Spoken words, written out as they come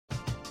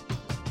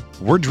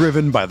We're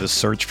driven by the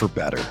search for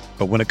better.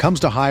 But when it comes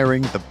to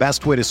hiring, the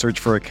best way to search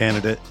for a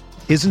candidate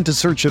isn't to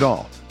search at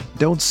all.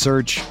 Don't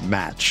search,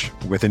 match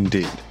with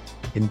Indeed.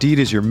 Indeed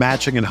is your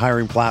matching and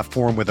hiring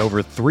platform with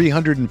over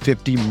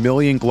 350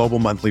 million global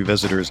monthly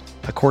visitors,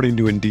 according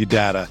to Indeed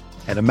data,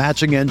 and a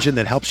matching engine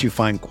that helps you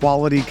find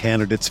quality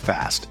candidates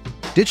fast.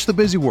 Ditch the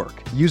busy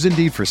work. Use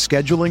Indeed for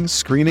scheduling,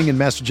 screening, and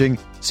messaging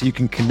so you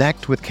can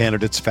connect with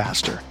candidates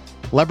faster.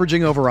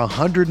 Leveraging over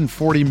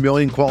 140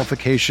 million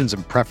qualifications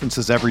and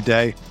preferences every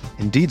day,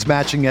 Indeed's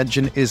matching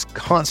engine is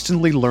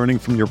constantly learning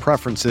from your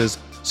preferences,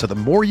 so the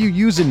more you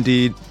use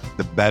Indeed,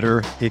 the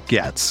better it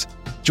gets.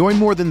 Join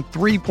more than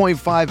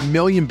 3.5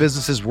 million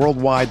businesses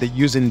worldwide that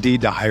use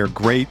Indeed to hire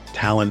great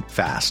talent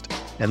fast.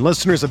 And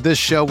listeners of this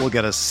show will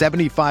get a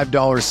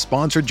 $75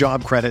 sponsored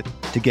job credit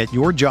to get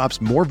your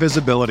jobs more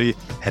visibility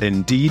at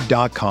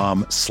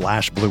Indeed.com/Blue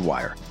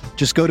Wire.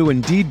 Just go to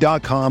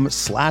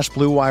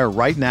Indeed.com/Blue Wire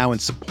right now and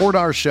support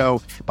our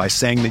show by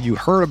saying that you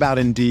heard about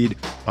Indeed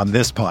on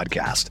this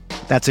podcast.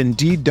 That's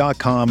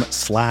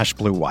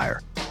Indeed.com/Blue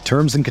Wire.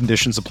 Terms and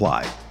conditions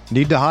apply.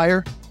 Need to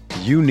hire?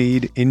 You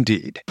need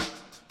Indeed.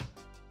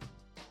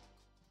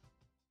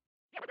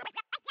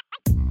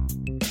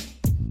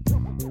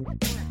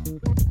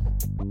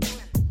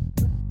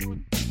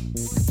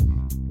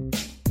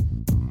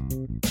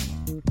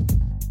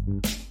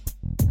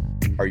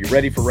 Are you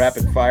ready for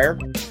rapid fire?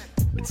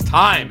 It's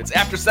time. It's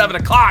after 7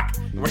 o'clock.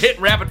 We're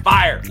hitting rapid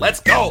fire. Let's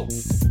go.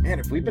 Man,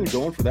 have we been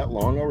going for that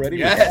long already?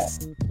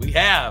 Yes, we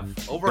have.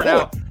 Over and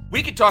out.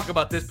 We could talk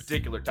about this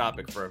particular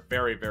topic for a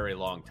very, very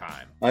long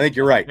time. I think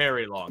you're right.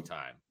 Very long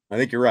time. I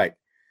think you're right.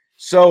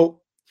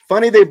 So,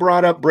 funny they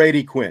brought up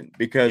Brady Quinn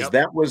because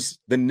that was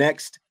the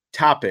next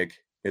topic.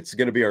 It's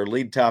going to be our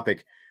lead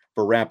topic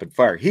for rapid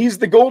fire. He's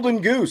the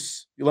golden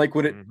goose. Like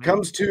when it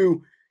comes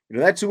to,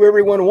 that's who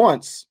everyone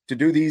wants to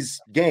do these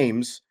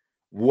games.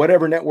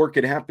 Whatever network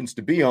it happens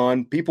to be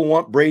on, people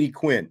want Brady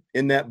Quinn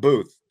in that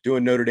booth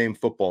doing Notre Dame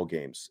football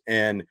games.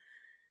 And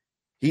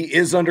he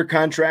is under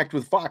contract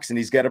with Fox, and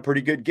he's got a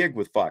pretty good gig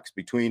with Fox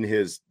between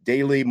his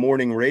daily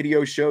morning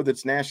radio show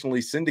that's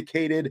nationally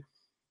syndicated,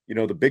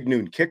 the Big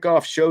Noon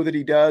Kickoff show that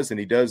he does, and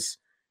he does,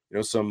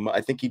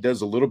 I think he does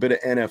a little bit of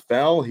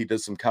NFL. He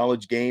does some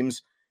college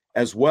games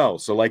as well.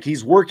 So like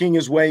he's working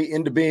his way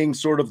into being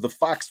sort of the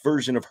Fox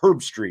version of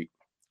Herb Street,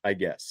 I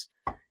guess,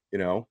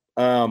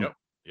 Yep.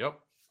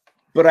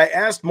 But I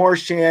asked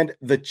Marchand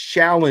the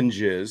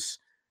challenges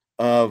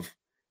of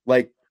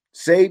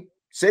say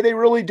they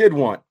really did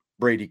want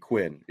Brady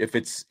Quinn, if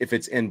it's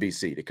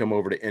NBC, to come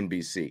over to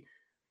NBC.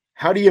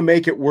 How do you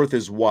make it worth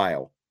his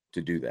while to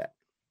do that?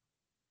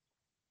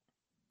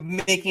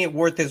 Making it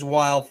worth his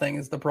while thing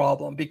is the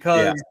problem,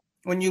 because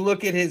when you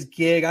look at his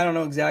gig, I don't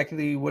know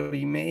exactly what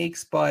he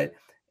makes, but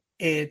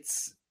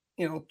it's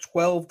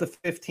 12 to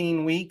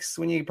 15 weeks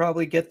when you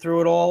probably get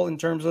through it all in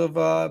terms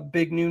of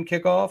Big Noon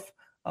Kickoff.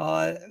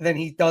 Then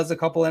he does a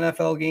couple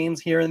NFL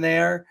games here and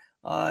there.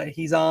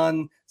 He's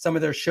on some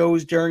of their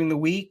shows during the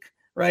week,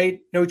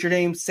 right? Notre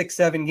Dame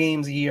 6-7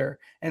 games a year.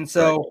 And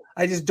so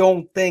I just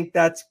don't think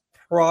that's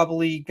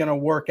probably going to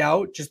work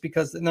out just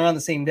because they're on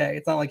the same day.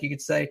 It's not like you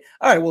could say,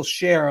 all right, we'll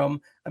share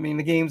them. I mean,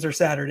 the games are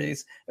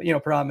Saturdays,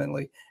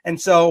 predominantly. And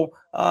so,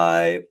 so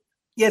I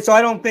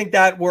don't think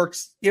that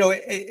works.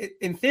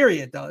 In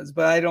theory it does,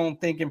 but I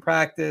don't think in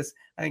practice.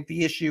 I think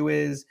the issue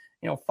is,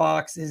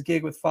 Fox, his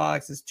gig with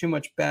Fox is too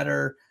much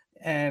better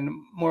and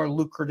more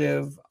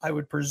lucrative, I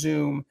would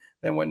presume,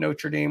 than what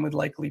Notre Dame would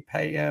likely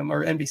pay him,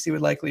 or NBC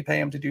would likely pay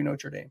him to do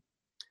Notre Dame.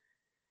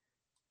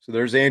 So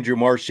there's Andrew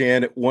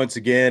Marchand once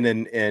again,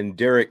 and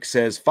Derek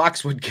says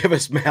Fox would give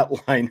us Matt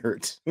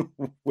Leinart,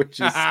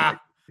 which is that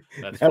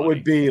funny.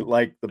 Would be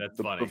like the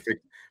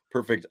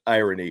perfect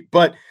irony.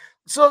 But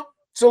so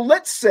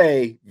let's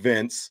say,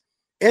 Vince,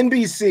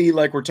 NBC,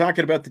 like we're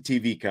talking about the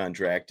TV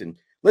contract, and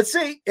let's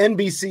say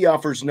NBC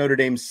offers Notre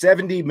Dame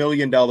 $70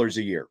 million a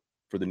year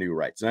for the new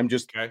rights. And I'm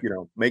just,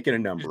 making a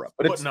number up.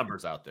 But put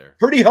numbers out there.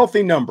 Pretty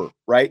healthy number,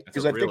 right?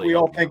 Because I think we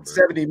all think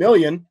 $70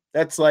 million.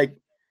 That's like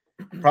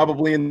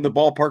probably in the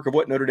ballpark of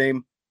what Notre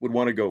Dame would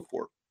want to go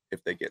for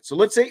if they get. So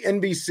let's say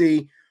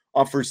NBC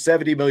offers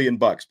 $70 million,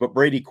 but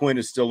Brady Quinn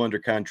is still under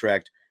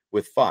contract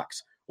with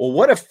Fox. Well,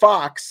 what if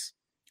Fox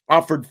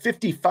offered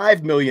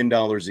 $55 million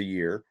a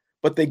year,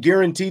 but they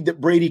guaranteed that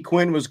Brady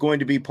Quinn was going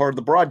to be part of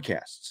the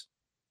broadcasts?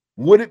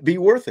 Would it be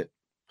worth it?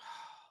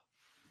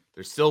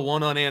 There's still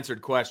one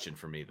unanswered question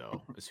for me,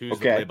 though, is who's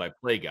the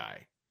play-by-play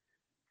guy?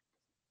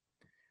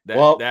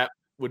 That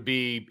would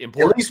be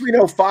important. At least we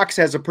know Fox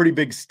has a pretty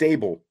big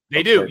stable.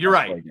 They do. You're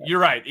right.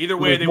 You're right. Either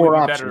way, they would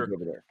be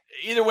better.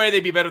 Either way,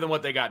 they'd be better than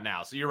what they got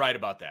now. So you're right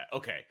about that.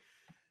 Okay.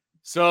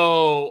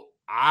 So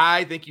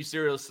I think you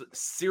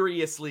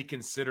seriously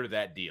consider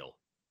that deal.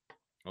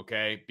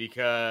 Okay.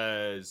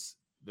 Because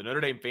the Notre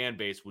Dame fan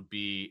base would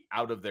be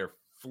out of their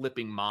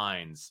flipping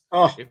minds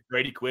if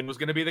Brady Quinn was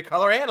going to be the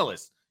color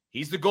analyst.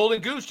 He's the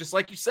golden goose, just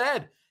like you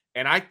said.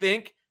 And I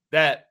think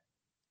that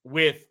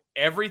with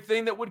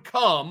everything that would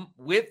come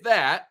with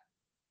that,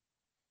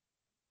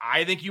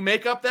 I think you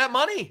make up that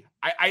money.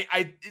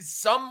 I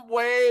some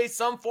way,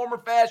 some form or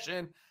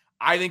fashion,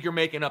 I think you're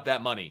making up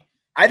that money.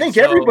 I think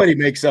everybody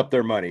makes up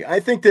their money.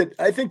 I think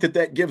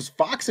that gives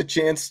Fox a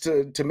chance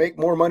to make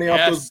more money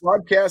off those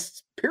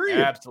broadcasts, period.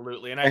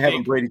 Absolutely. And I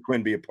having Brady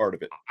Quinn be a part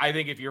of it. I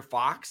think if you're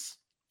Fox,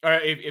 or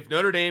if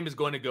Notre Dame is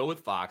going to go with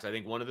Fox, I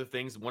think one of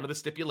the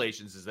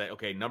stipulations is that,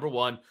 okay, number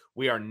one,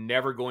 we are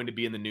never going to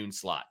be in the noon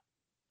slot.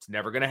 It's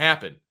never going to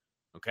happen.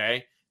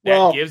 Okay.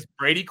 That gives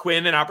Brady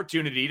Quinn an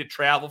opportunity to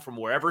travel from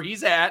wherever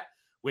he's at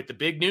with the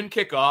big noon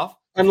kickoff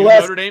to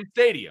Notre Dame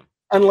Stadium.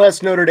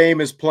 Unless Notre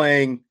Dame is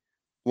playing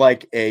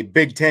like a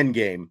Big Ten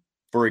game,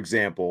 for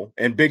example,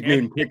 and Big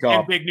Noon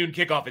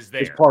Kickoff is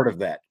there. It's part of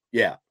that.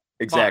 Yeah,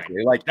 exactly.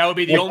 Fine. Like that would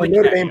be the only.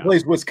 Notre Dame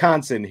plays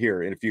Wisconsin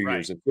here in a few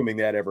years, assuming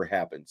that ever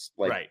happens.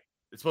 Right.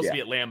 It's supposed to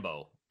be at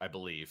Lambeau, I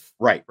believe.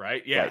 Right.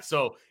 Yeah. Right.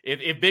 So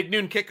if Big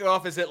Noon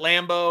Kickoff is at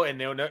Lambeau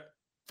and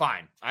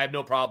fine, I have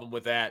no problem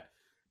with that.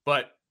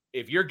 But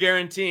if you're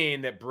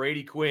guaranteeing that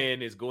Brady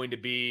Quinn is going to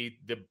be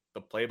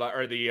the play-by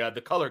or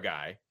the color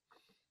guy,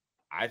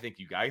 I think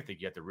you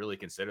have to really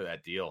consider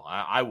that deal.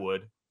 I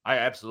would. I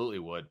absolutely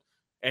would.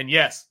 And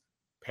yes,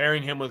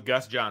 pairing him with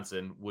Gus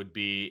Johnson would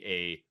be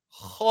a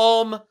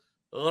home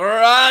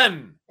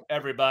run,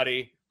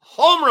 everybody.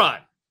 Home run.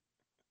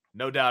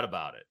 No doubt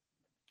about it.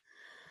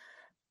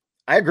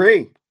 I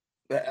agree.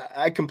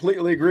 I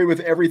completely agree with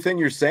everything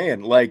you're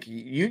saying. Like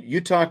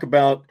you talk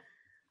about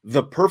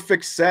the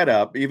perfect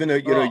setup, even though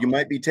you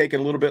might be taking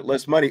a little bit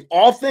less money.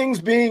 All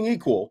things being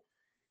equal,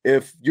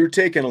 if you're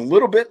taking a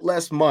little bit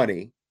less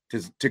money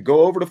to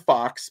go over to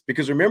Fox,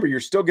 because remember, you're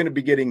still going to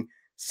be getting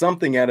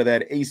something out of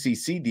that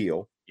ACC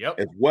deal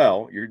as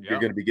well. You're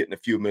going to be getting a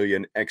few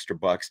million extra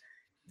bucks.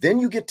 Then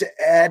you get to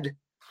add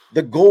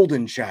the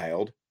golden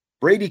child,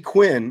 Brady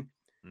Quinn,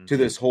 to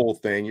this whole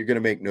thing. You're going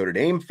to make Notre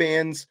Dame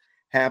fans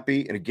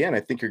happy. And again,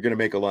 I think you're going to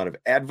make a lot of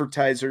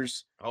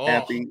advertisers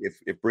happy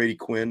if Brady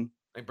Quinn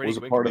was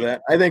a part of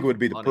that. I think it would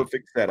be the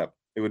perfect setup.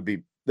 It would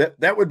be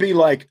that would be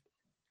like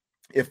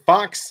if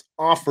Fox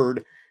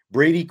offered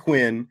Brady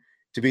Quinn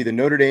to be the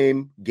Notre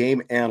Dame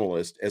game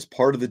analyst as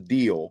part of the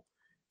deal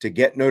to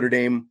get Notre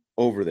Dame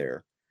over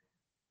there.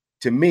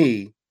 To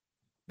me,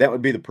 that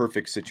would be the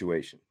perfect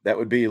situation. That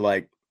would be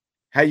like,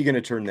 how are you going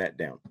to turn that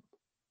down?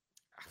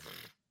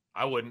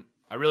 I wouldn't.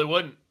 I really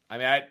wouldn't. I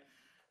mean, I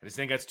just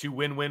think that's two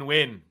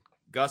win-win-win.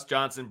 Gus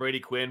Johnson, Brady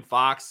Quinn,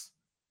 Fox.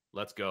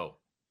 Let's go.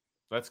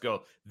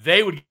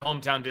 They would get a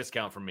hometown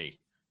discount from me.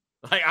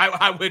 Like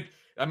I would.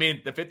 I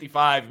mean, the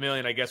 $55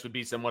 million, I guess, would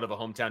be somewhat of a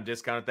hometown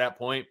discount at that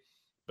point.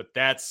 But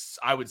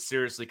I would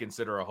seriously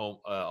consider a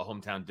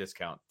hometown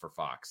discount for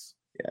Fox.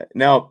 Yeah.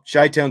 Now,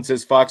 Chi-Town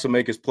says Fox will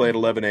make us play at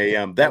 11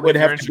 a.m. That would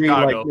have to be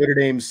like Notre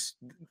Dame's.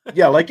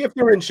 Yeah, like if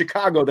they're in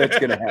Chicago, that's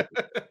going to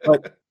happen.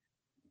 But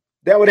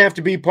that would have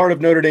to be part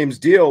of Notre Dame's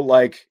deal,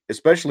 like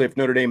especially if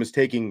Notre Dame is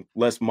taking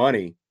less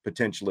money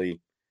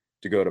potentially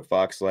to go to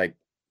Fox. Like,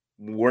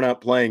 we're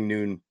not playing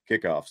noon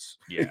kickoffs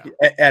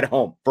at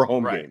home for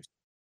home games.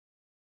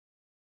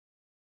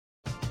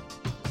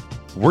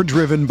 We're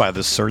driven by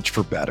the search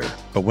for better.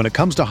 But when it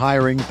comes to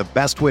hiring, the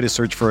best way to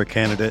search for a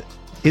candidate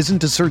isn't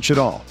to search at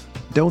all.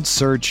 Don't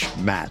search,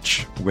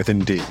 match with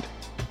Indeed.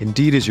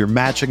 Indeed is your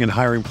matching and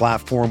hiring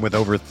platform with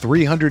over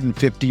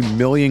 350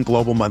 million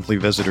global monthly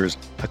visitors,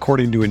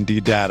 according to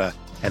Indeed data,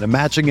 and a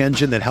matching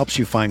engine that helps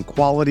you find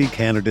quality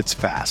candidates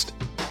fast.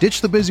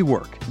 Ditch the busy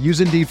work. Use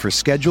Indeed for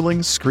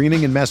scheduling,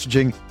 screening, and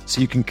messaging so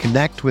you can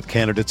connect with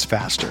candidates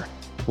faster.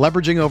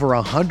 Leveraging over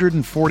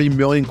 140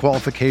 million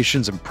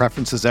qualifications and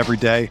preferences every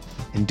day,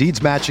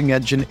 Indeed's matching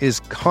engine is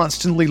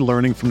constantly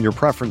learning from your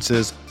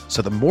preferences,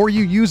 so the more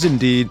you use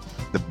Indeed,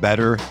 the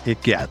better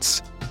it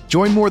gets.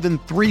 Join more than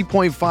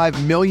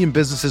 3.5 million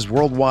businesses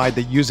worldwide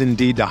that use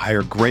Indeed to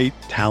hire great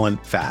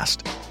talent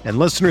fast. And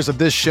listeners of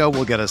this show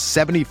will get a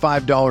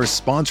 $75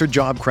 sponsored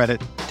job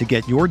credit to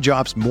get your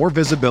jobs more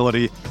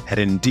visibility at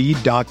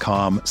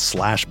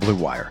Indeed.com/Blue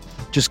Wire.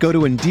 Just go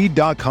to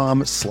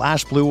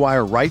Indeed.com/Blue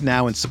Wire right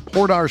now and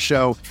support our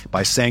show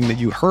by saying that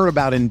you heard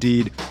about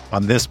Indeed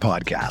on this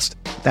podcast.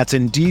 That's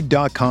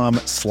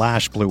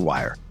Indeed.com/Blue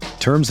Wire.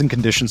 Terms and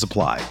conditions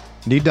apply.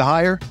 Need to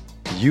hire?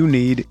 You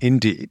need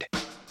Indeed.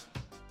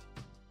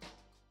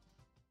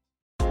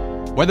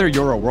 Whether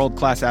you're a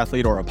world-class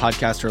athlete or a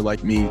podcaster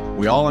like me,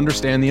 we all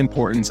understand the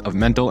importance of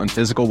mental and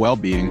physical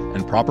well-being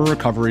and proper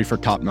recovery for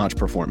top-notch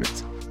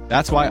performance.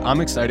 That's why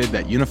I'm excited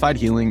that Unified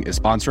Healing is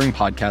sponsoring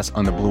podcasts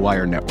on the Blue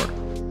Wire Network.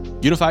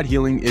 Unified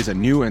Healing is a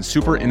new and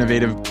super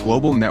innovative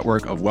global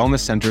network of wellness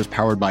centers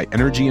powered by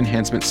Energy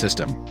Enhancement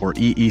System, or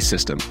EE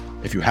System.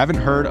 If you haven't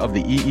heard of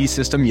the EE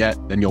System yet,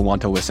 then you'll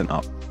want to listen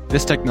up.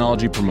 This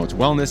technology promotes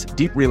wellness,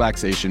 deep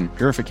relaxation,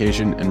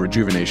 purification, and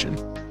rejuvenation.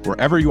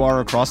 Wherever you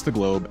are across the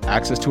globe,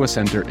 access to a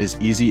center is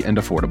easy and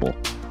affordable.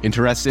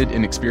 Interested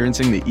in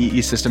experiencing the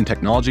EE System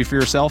technology for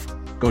yourself?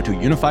 Go to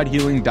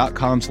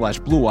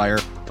unifiedhealing.com/Blue Wire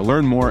to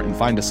learn more and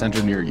find a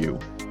center near you.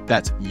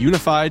 That's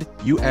unified,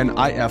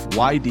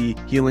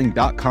 UNIFYD,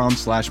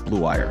 healing.com/Blue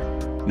Wire.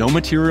 No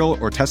material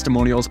or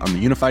testimonials on the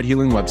Unified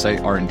Healing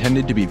website are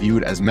intended to be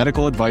viewed as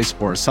medical advice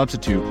or a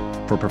substitute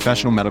for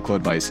professional medical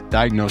advice,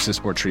 diagnosis,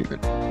 or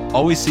treatment.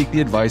 Always seek the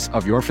advice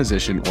of your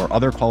physician or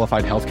other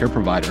qualified healthcare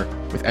provider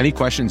with any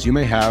questions you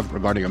may have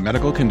regarding a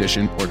medical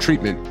condition or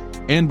treatment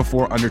and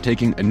before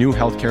undertaking a new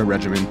healthcare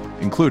regimen,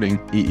 including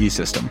EE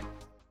system.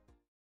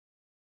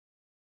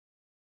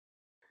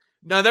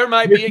 Now, there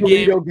might be a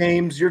game.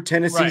 Games, your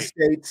Tennessee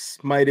States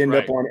might end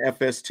up on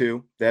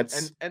FS2.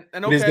 That's and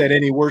okay. Is that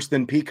any worse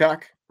than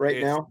Peacock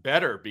it's now?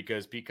 Better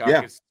because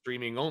Peacock is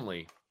streaming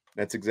only.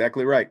 That's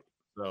exactly right.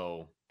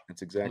 So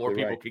that's exactly more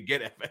people right. could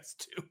get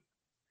FS2.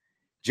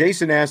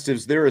 Jason asked,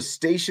 is there a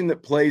station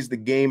that plays the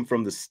game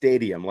from the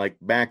stadium? Like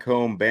back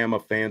home,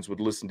 Bama fans would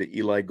listen to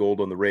Eli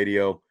Gold on the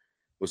radio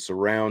with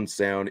surround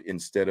sound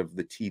instead of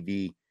the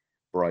TV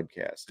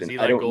broadcast. Is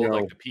Eli Gold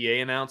like the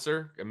PA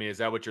announcer? I mean, is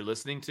that what you're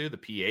listening to? The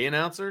PA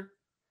announcer?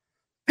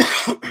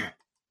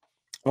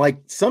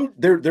 Like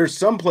there's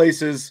some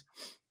places,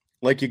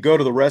 like you go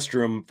to the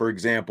restroom, for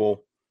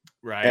example,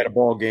 at a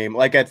ball game.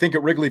 Like I think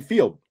at Wrigley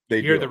Field,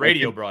 they hear the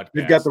radio broadcast.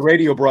 They've got the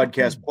radio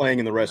broadcast playing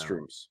in the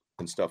restrooms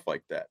and stuff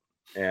like that.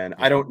 And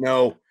I don't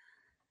know.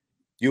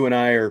 You and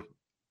I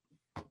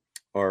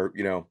are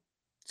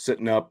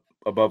sitting up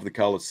above the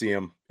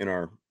Coliseum in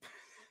our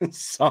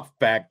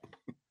softback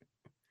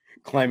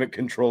climate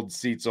controlled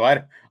seat. So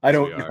I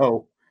don't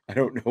know. I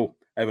don't know.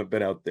 I haven't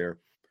been out there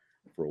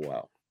for a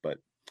while, but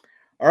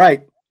all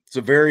right. It's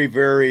a very,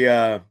 very,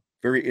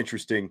 very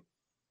interesting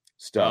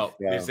stuff.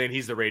 You're saying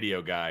he's the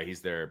radio guy. He's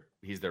their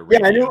radio.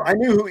 Yeah, I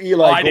knew who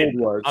Eli Gold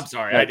was. I'm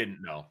sorry. I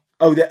didn't know.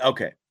 Oh,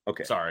 okay.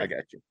 Sorry. I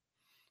got you.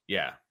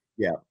 Yeah.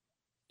 Yeah,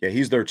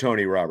 he's their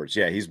Tony Roberts.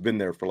 Yeah, he's been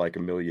there for like a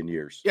million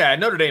years. Yeah,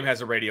 Notre Dame has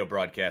a radio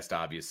broadcast,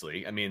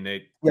 obviously. I mean,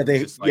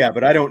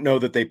 but I don't know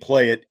that they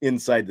play it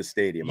inside the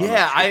stadium.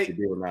 Yeah,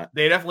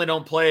 they definitely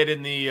don't play it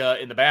in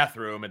the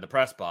bathroom in the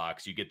press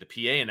box. You get the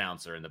PA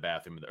announcer in the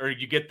bathroom, or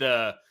you get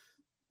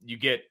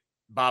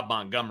Bob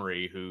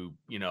Montgomery, who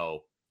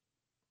well,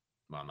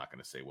 I'm not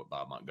going to say what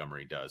Bob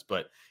Montgomery does,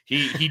 but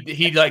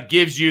he like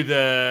gives you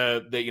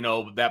the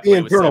that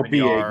play with 7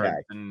 yards guy.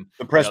 And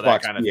the press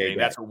box kind of PA thing.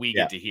 Guy. That's what we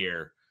get to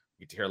hear.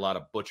 We get to hear a lot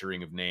of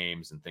butchering of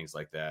names and things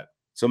like that.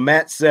 So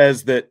Matt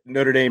says that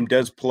Notre Dame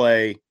does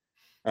play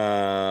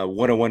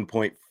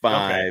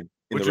 101.5,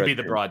 which would be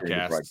the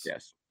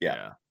broadcast.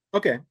 Yeah.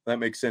 Okay, that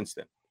makes sense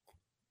then.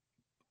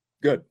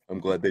 Good. I'm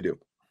glad they do.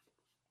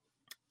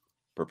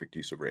 Perfect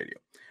use of radio.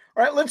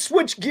 All right, let's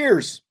switch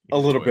gears a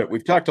little bit.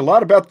 We've talked a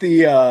lot about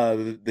the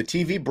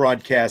TV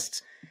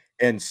broadcasts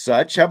and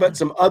such. How about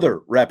some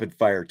other rapid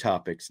fire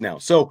topics now?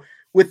 So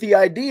with the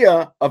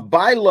idea of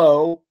buy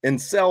low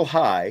and sell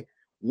high,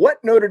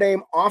 what Notre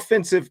Dame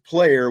offensive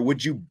player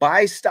would you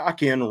buy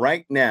stock in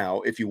right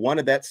now if you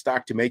wanted that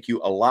stock to make you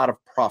a lot of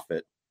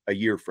profit a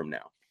year from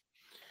now?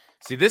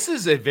 See, this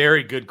is a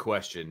very good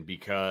question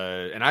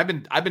and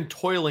I've been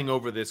toiling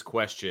over this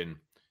question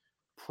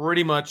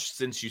pretty much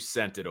since you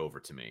sent it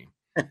over to me.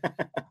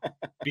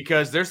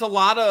 Because there's a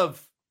lot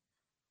of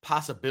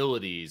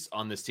possibilities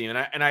on this team.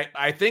 And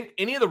I think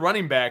any of the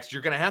running backs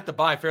you're going to have to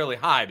buy fairly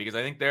high because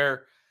I think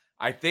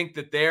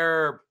that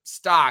their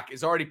stock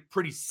is already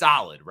pretty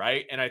solid,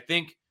 right? And I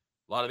think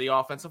a lot of the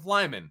offensive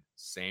linemen,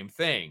 same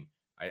thing.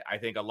 I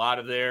think a lot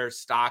of their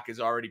stock is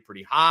already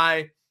pretty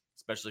high,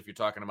 especially if you're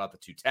talking about the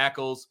two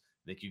tackles.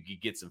 I think you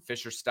could get some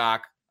Fisher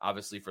stock,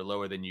 obviously for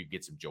lower than you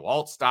get some Joe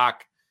Alt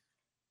stock.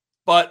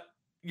 But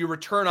your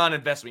return on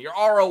investment, your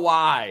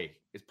ROI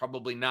is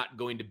probably not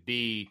going to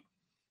be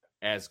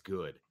as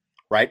good.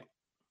 Right.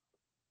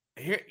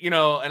 Here,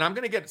 and I'm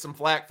going to get some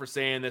flack for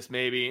saying this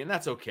maybe, and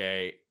that's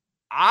okay.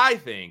 I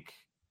think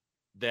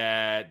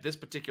that this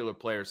particular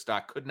player's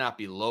stock could not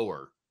be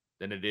lower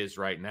than it is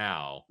right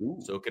now. Ooh,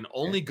 so it can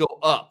only go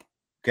up.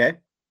 Okay.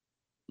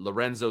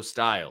 Lorenzo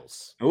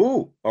Styles.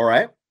 Ooh, all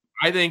right.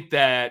 I think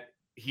that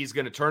he's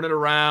going to turn it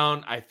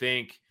around. I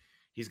think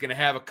he's going to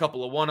have a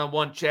couple of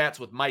one-on-one chats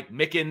with Mike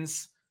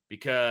Mickens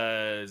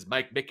because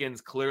Mike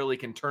Mickens clearly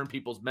can turn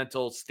people's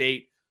mental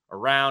state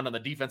around on the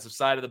defensive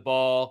side of the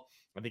ball.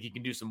 I think he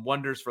can do some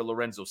wonders for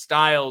Lorenzo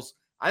Styles.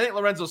 I think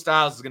Lorenzo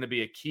Styles is going to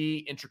be a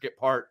key, intricate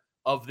part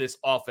of this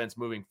offense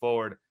moving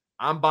forward.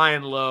 I'm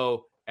buying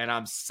low and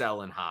I'm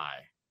selling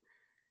high.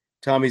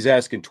 Tommy's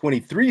asking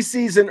 23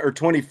 season or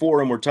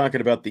 24, and we're talking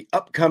about the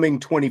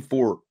upcoming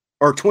 24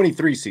 or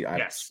 23 season.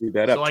 Yes. I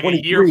that up. So like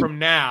a year from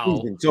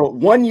now. Season. So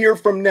 1 year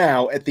from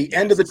now, at the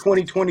end of the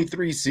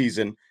 2023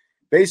 season,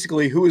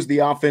 basically who is the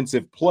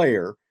offensive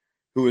player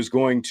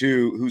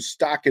whose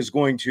stock is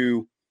going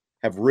to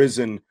have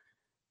risen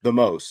the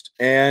most.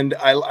 And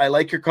I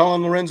like your call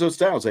on Lorenzo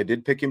Styles. I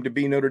did pick him to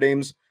be Notre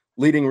Dame's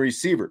leading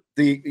receiver.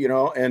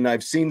 And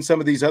I've seen some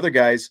of these other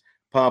guys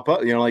pop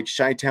up, like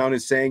Chi-Town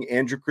is saying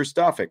Andrew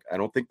Kristofic. I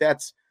don't think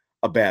that's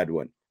a bad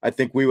one. I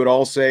think we would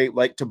all say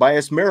like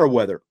Tobias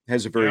Merriweather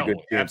has a very good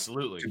chance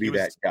to be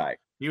that guy.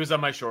 He was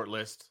on my short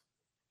list.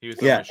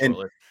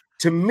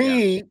 To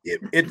me,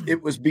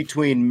 it was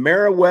between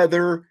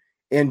Merriweather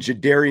and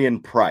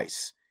Jadarian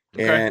Price.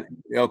 Okay. And,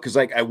 because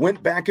I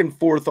went back and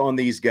forth on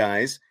these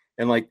guys,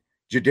 and like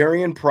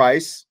Jadarian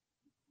Price,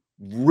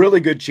 really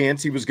good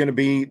chance he was going to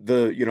be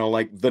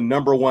the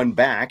number one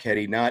back had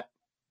he not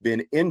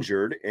been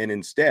injured. And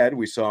instead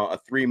we saw a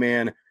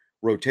 3-man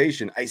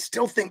rotation. I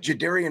still think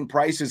Jadarian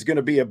Price is going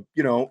to be a,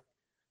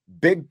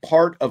 big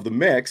part of the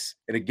mix.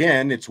 And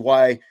again, it's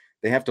why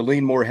they have to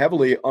lean more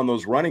heavily on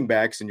those running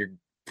backs. And you're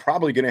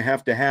probably going to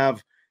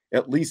have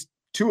at least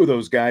 2 of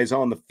those guys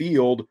on the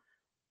field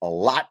a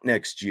lot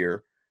next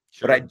year.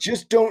 Sure. But I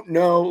just don't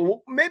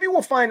know. Maybe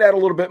we'll find out a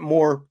little bit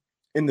more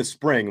in the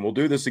spring. And we'll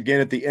do this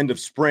again at the end of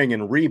spring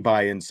and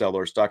rebuy and sell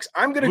our stocks.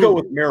 I'm going to go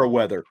with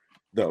Merriweather,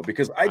 though,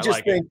 because I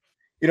just think,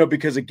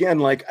 because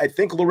again, I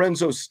think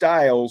Lorenzo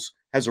Styles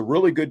has a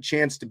really good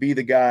chance to be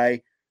the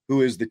guy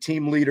who is the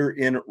team leader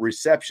in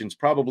receptions.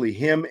 Probably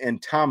him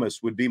and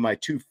Thomas would be my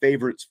 2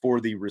 favorites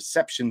for the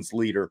receptions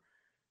leader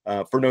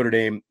for Notre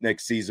Dame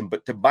next season.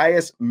 But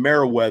Tobias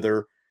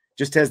Merriweather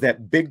just has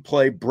that big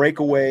play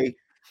breakaway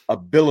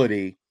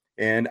ability.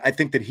 And I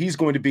think that he's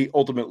going to be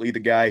ultimately the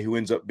guy who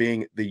ends up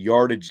being the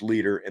yardage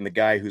leader and the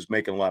guy who's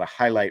making a lot of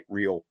highlight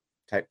reel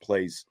type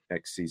plays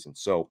next season.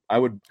 So I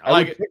would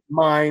pick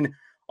mine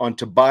on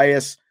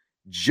Tobias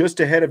just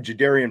ahead of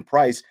Jadarian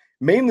Price,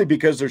 mainly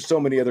because there's so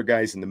many other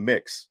guys in the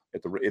mix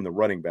in the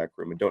running back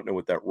room and don't know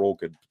what that role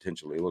could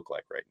potentially look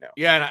like right now.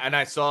 Yeah, and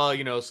I saw,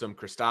 some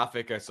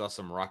Kristofic. I saw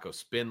some Rocco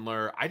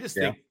Spindler. I just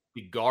think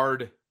the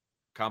guard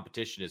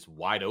competition is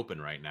wide open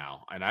right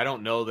now. And I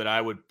don't know that I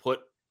would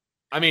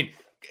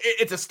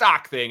it's a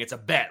stock thing. It's a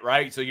bet,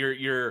 right? So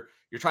you're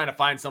trying to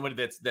find somebody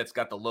that's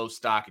got the low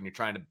stock and you're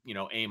trying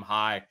to, aim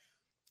high.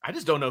 I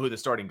just don't know who the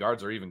starting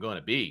guards are even going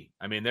to be.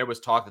 I mean, there was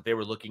talk that they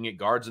were looking at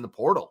guards in the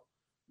portal,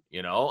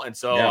 and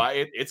so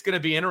it's going to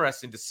be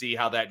interesting to see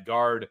how that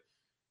guard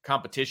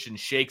competition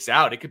shakes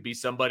out. It could be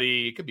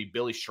somebody, it could be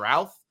Billy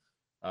Schrauth.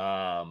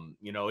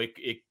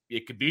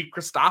 It could be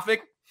Kristofic.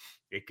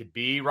 It could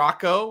be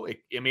Rocco.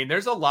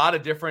 There's a lot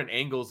of different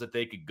angles that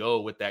they could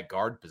go with that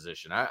guard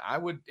position.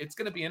 It's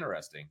going to be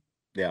interesting.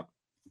 Yeah.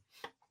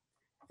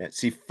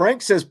 See,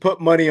 Frank says,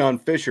 put money on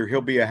Fisher.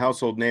 He'll be a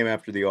household name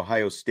after the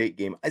Ohio State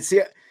game. I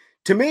see.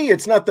 To me,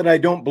 it's not that I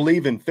don't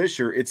believe in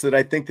Fisher. It's that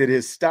I think that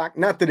his stock,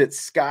 not that it's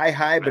sky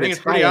high, but it's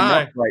high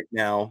enough right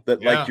now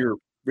that your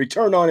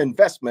return on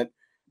investment,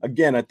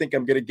 again, I think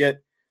I'm going to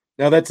get,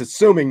 now that's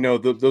assuming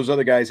those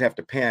other guys have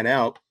to pan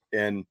out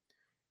and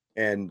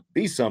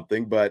be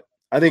something, but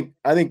I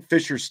think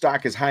Fisher's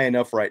stock is high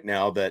enough right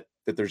now that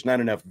there's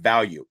not enough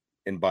value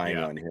in buying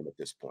on him at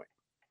this point.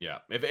 Yeah.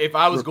 If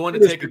I was going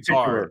to take a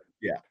guard,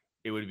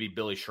 it would be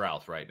Billy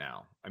Schrauth right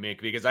now.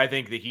 Because I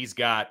think that he's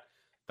got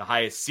the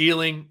highest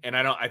ceiling, and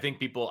I don't think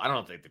they've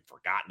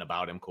forgotten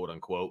about him, quote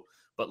unquote,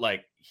 but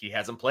he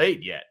hasn't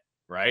played yet.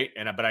 Right.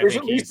 But there's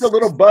at least a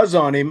little buzz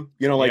on him,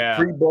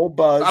 pre-bowl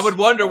buzz. I would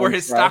wonder where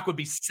his stock would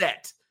be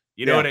set.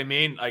 You know what I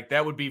mean?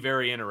 That would be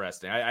very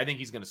interesting. I think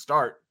he's going to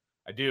start.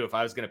 I do. If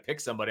I was going to pick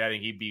somebody, I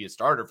think he'd be a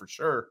starter for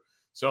sure.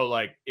 So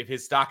if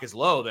his stock is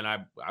low, then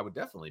I would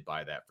definitely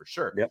buy that for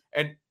sure. Yep.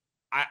 And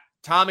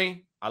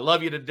Tommy, I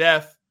love you to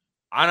death.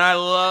 And I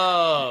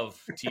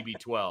love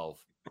TB12.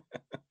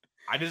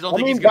 I just don't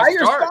think he's going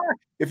to start. Stock.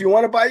 If you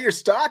want to buy your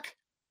stock,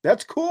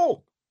 that's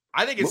cool.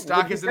 I think his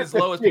stock isn't as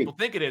low as people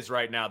think it is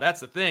right now. That's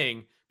the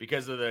thing,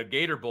 because of the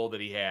Gator Bowl that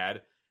he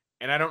had.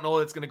 And I don't know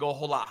that it's going to go a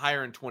whole lot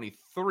higher in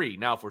 23.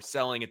 Now, if we're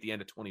selling at the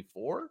end of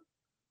 24,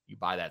 you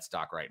buy that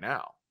stock right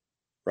now.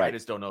 Right. I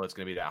just don't know it's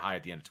going to be that high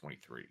at the end of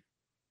 23.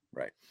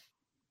 Right.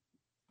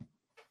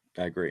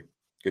 I agree.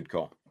 Good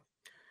call.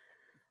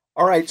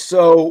 All right.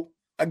 So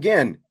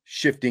again,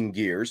 shifting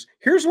gears.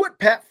 Here's what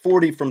Pat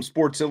Forty from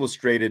Sports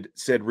Illustrated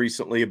said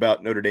recently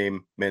about Notre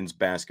Dame men's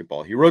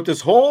basketball. He wrote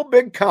this whole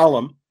big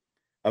column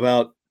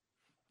about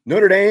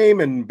Notre Dame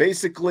and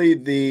basically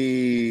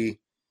the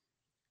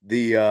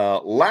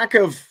lack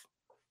of,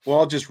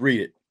 I'll just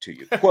read it to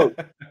you. Quote,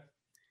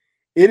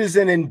 "It is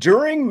an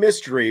enduring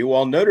mystery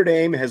while Notre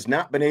Dame has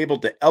not been able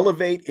to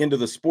elevate into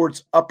the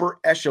sport's upper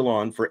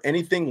echelon for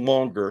anything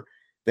longer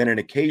than an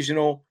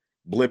occasional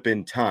blip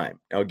in time."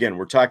 Now, again,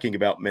 we're talking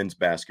about men's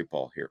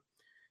basketball here.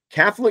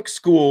 Catholic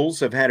schools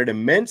have had an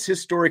immense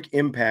historic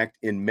impact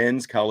in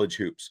men's college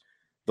hoops.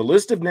 The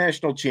list of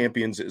national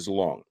champions is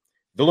long.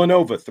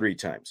 Villanova 3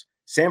 times,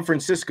 San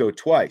Francisco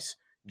twice,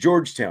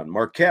 Georgetown,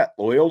 Marquette,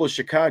 Loyola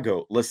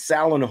Chicago,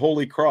 LaSalle, and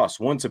Holy Cross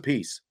once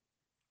apiece.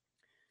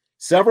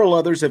 Several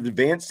others have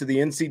advanced to the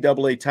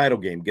NCAA title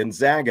game.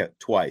 Gonzaga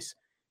twice,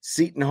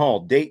 Seton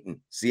Hall,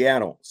 Dayton,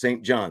 Seattle,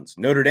 St. John's.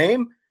 Notre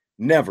Dame,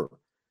 never.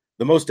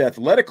 The most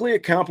athletically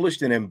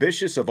accomplished and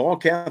ambitious of all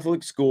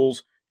Catholic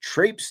schools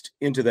traipsed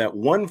into that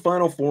one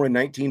Final Four in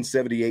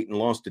 1978 and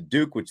lost to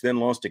Duke, which then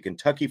lost to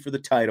Kentucky for the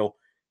title.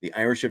 The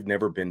Irish have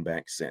never been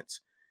back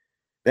since.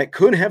 That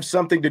could have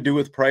something to do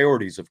with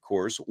priorities, of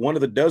course. One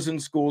of the dozen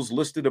schools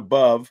listed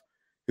above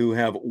who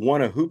have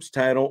won a hoops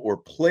title or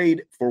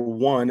played for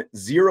one,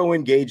 0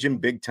 engage in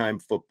big-time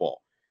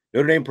football.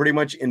 Notre Dame pretty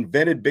much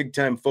invented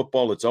big-time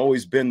football. It's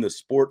always been the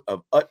sport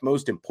of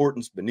utmost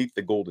importance beneath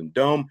the Golden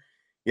Dome,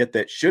 yet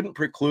that shouldn't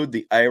preclude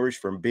the Irish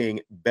from being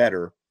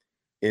better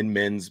in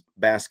men's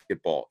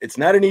basketball. It's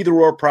not an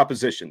either-or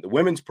proposition. The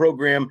women's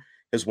program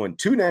has won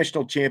 2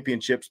 national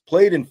championships,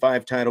 played in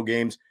 5 title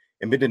games,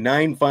 and been to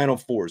 9 Final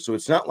Fours. So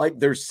it's not like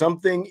there's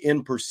something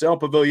in Purcell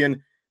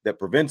Pavilion that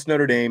prevents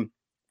Notre Dame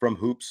from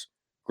hoops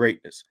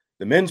greatness.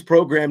 The men's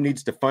program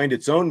needs to find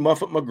its own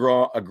Muffet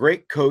McGraw, a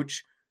great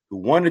coach who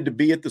wanted to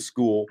be at the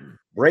school.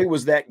 Brey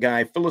was that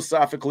guy,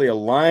 philosophically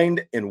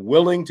aligned and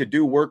willing to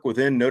do work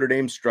within Notre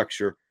Dame's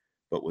structure,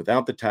 but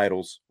without the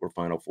titles or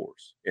Final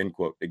Fours, end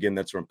quote. Again,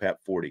 that's from Pat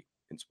Forty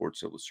in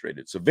Sports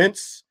Illustrated. So,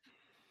 Vince,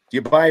 do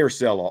you buy or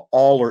sell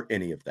all or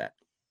any of that?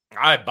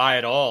 I buy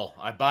it all.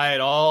 I buy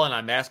it all, and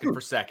I'm asking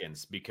for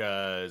seconds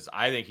because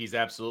I think he's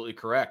absolutely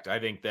correct. I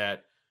think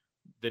that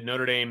the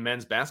Notre Dame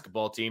men's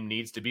basketball team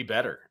needs to be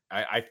better.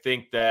 I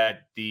think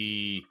that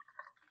the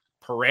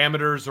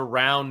parameters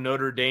around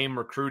Notre Dame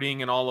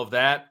recruiting and all of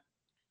that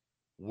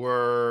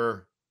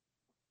were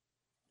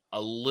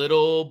a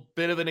little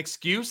bit of an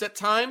excuse at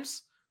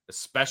times,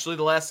 especially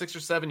the last 6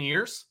 or 7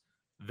 years.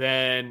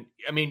 Then,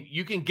 I mean,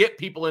 you can get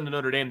people into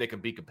Notre Dame that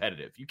can be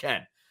competitive. You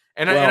can.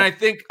 And I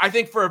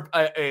think for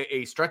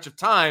a stretch of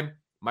time,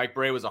 Mike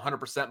Brey was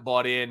 100%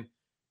 bought in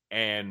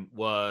and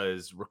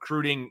was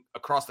recruiting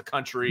across the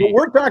country. But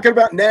we're talking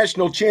about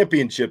national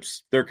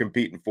championships they're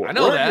competing for. I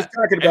know that.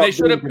 And they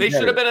should have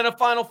been in a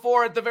Final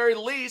Four at the very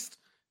least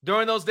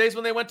during those days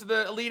when they went to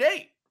the Elite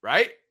Eight,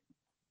 right?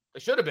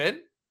 They should have been.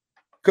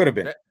 Could have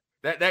been.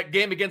 That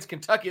game against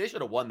Kentucky, they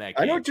should have won that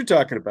game. I know what you're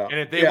talking about. And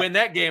if they win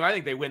that game, I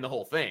think they win the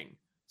whole thing.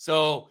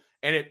 So,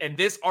 and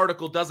this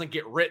article doesn't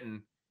get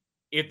written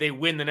if they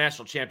win the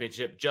national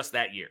championship just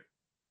that year.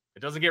 It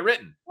doesn't get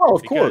written. Oh,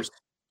 of course.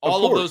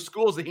 All of those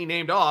schools that he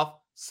named off,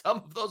 some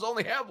of those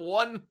only have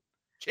one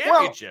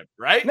championship,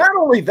 right? Not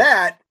only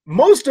that,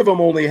 most of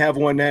them only have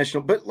one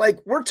national, but like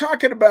we're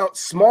talking about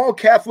small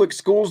Catholic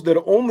schools that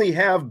only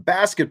have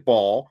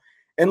basketball.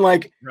 And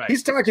like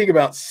he's talking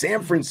about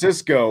San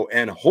Francisco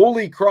and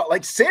Holy Cross,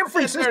 like San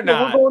Francisco,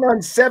 we're going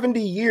on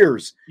 70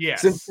 years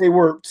since they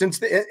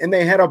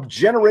had a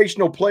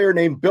generational player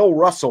named Bill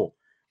Russell,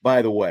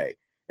 by the way.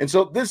 And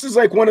so this is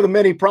like one of the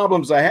many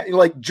problems I had,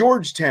 like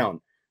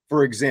Georgetown,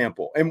 for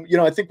example. And,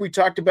 I think we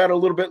talked about it a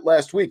little bit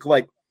last week,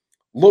 like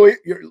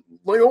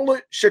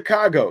Loyola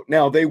Chicago.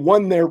 Now, they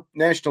won their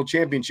national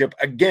championship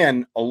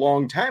again a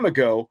long time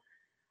ago.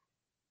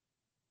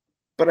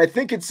 But I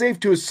think it's safe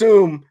to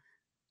assume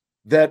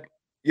that,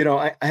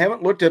 I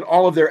haven't looked at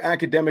all of their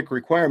academic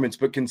requirements,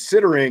 but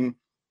considering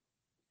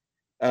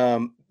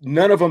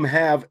none of them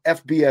have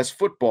FBS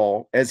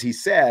football, as he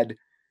said,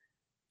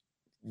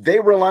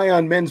 they rely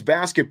on men's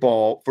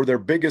basketball for their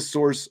biggest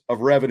source of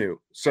revenue.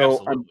 So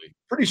absolutely. I'm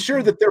pretty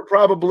sure that they're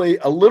probably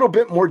a little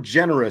bit more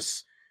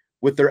generous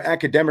with their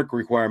academic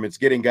requirements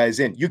getting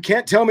guys in. You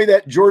can't tell me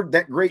that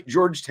that great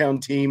Georgetown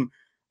team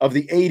of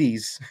the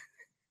 80s,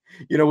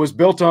 was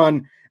built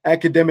on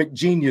academic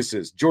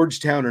geniuses,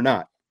 Georgetown or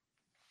not.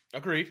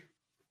 Agreed.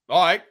 Oh,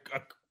 I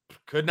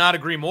could not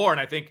agree more.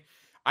 And I think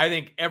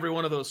every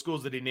one of those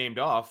schools that he named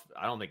off,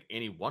 I don't think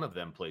any one of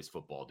them plays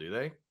football, do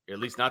they? At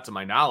least not to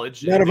my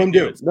knowledge. None of them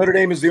do. Notre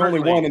Dame is the only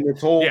one in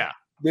this whole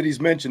that he's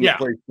mentioned that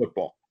plays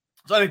football.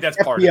 So I think that's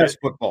part of it. FBS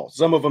football.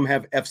 Some of them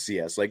have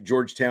FCS, like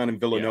Georgetown and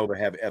Villanova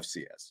have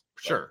FCS.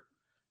 Sure.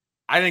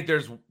 I think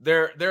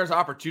there's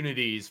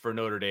opportunities for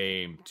Notre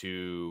Dame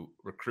to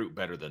recruit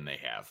better than they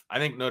have. I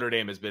think Notre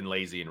Dame has been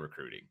lazy in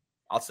recruiting.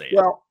 I'll say it.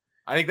 Well,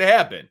 I think they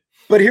have been.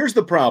 But here's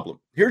the problem.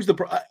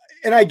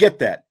 And I get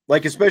that,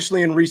 like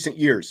especially in recent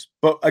years.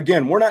 But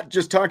again, we're not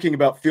just talking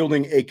about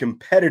fielding a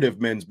competitive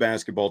men's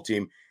basketball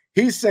team.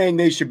 He's saying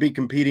they should be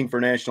competing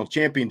for national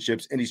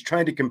championships, and he's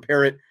trying to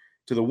compare it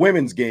to the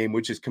women's game,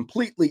 which is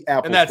completely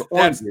apples to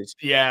oranges.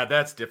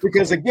 That's different.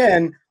 Because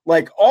again,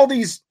 like all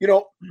these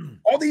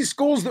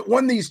schools that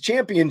won these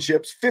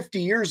championships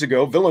 50 years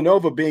ago,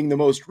 Villanova being the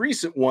most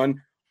recent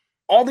one,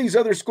 all these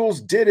other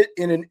schools did it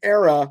in an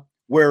era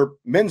where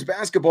men's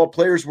basketball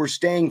players were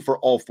staying for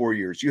all 4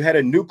 years. You had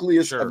a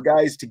nucleus of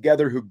guys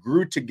together who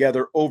grew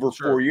together over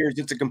 4 years.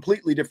 It's a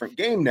completely different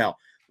game now.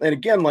 And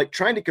again, like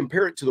trying to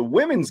compare it to the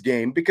women's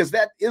game, because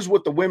that is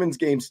what the women's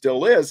game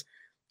still is,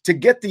 to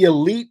get the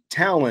elite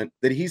talent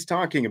that he's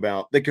talking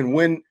about that can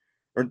win,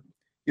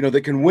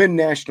 that can win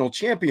national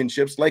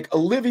championships, like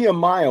Olivia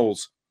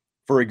Miles,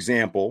 for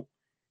example.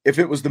 If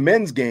it was the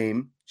men's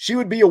game, she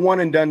would be a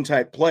one and done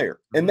type player.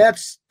 And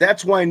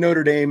that's why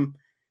Notre Dame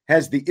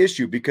has the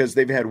issue, because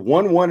they've had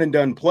one and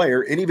done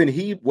player, and even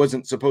he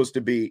wasn't supposed to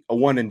be a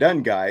one and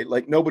done guy.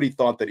 Like nobody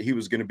thought that he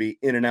was going to be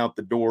in and out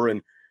the door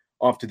and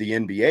off to the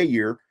NBA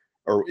year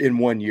or in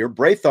 1 year.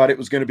 Bray thought it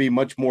was going to be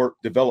much more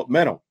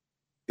developmental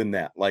than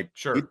that. Like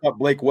he thought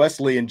Blake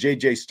Wesley and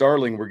JJ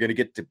Starling were going to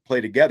get to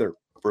play together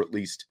for at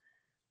least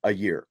a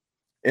year.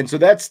 And so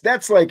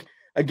that's like,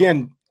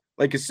 again,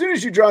 like as soon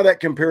as you draw that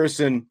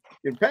comparison,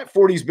 Pat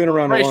Forty's been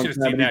around a long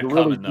time. He's a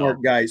really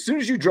smart guy. As soon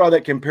as you draw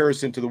that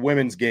comparison to the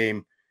women's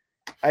game,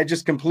 I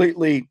just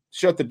completely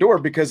shut the door,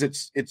 because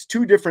it's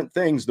two different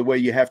things the way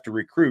you have to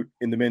recruit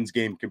in the men's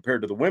game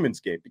compared to the women's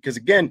game. Because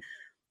again,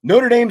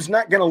 Notre Dame's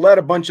not going to let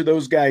a bunch of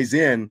those guys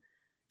in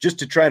just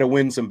to try to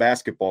win some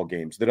basketball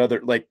games that other,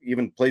 like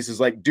even places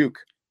like Duke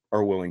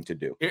are willing to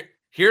do.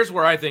 Here's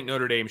where I think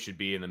Notre Dame should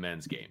be in the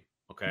men's game.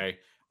 Okay.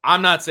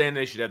 I'm not saying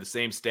they should have the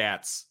same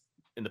stats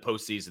in the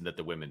postseason that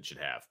the women should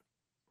have.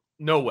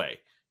 No way.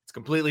 It's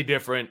completely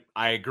different.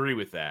 I agree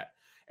with that.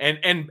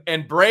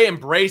 And Bray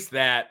embraced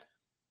that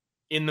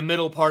in the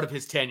middle part of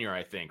his tenure,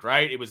 I think,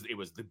 right? It was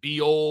the be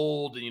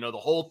old, and the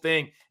whole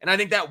thing. And I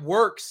think that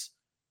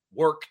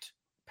worked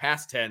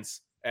past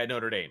tense at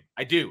Notre Dame.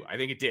 I do. I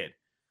think it did.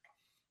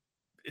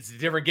 It's a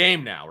different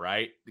game now,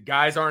 right? The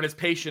guys aren't as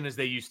patient as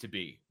they used to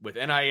be with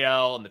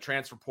NIL and the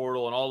transfer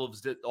portal and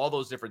all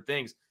those different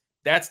things.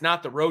 That's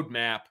not the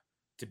roadmap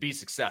to be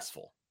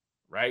successful,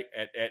 right?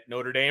 At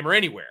Notre Dame or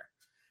anywhere.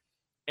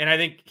 And I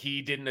think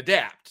he didn't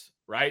adapt,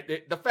 right?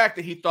 The fact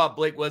that he thought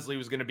Blake Wesley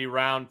was going to be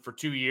around for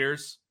 2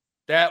 years,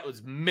 that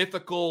was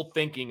mythical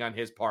thinking on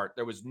his part.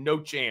 There was no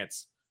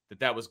chance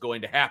that was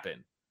going to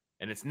happen.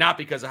 And it's not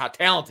because of how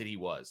talented he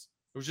was.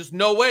 There was just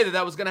no way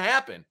that was going to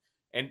happen.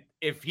 And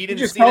if he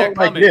didn't see that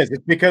coming, it's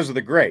because of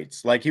the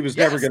grades. Like he was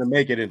never going to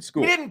make it in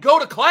school. He didn't go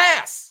to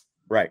class.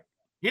 Right.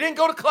 He didn't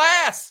go to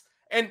class.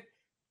 And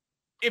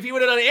if he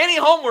would have done any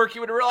homework, he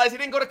would have realized he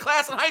didn't go to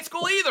class in high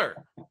school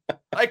either.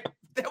 Like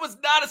that was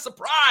not a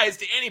surprise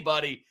to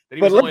anybody that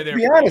he was only there. To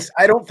be honest,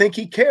 I don't think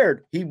he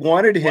cared. He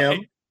wanted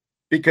him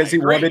because he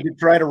wanted to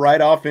try to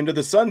ride off into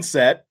the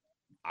sunset.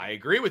 I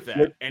agree with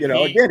that.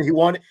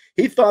 And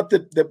he thought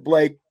that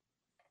Blake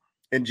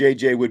and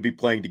JJ would be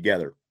playing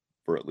together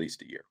for at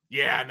least a year.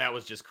 Yeah, and that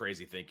was just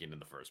crazy thinking in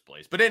the first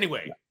place. But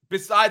anyway,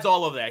 besides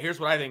all of that, here's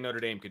what I think Notre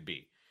Dame could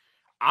be.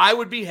 I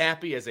would be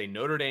happy as a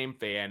Notre Dame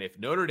fan if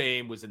Notre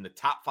Dame was in the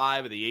top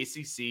 5 of the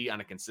ACC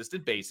on a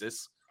consistent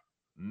basis,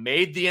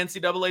 made the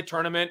NCAA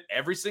tournament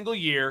every single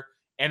year,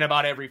 and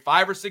about every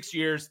 5 or 6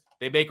 years,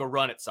 they make a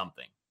run at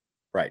something.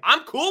 Right.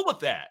 I'm cool with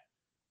that.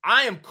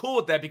 I am cool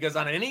with that because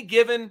on any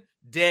given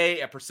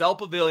day at Purcell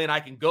Pavilion, I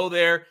can go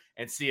there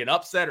and see an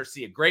upset or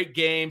see a great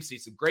game, see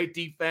some great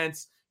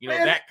defense,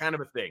 that kind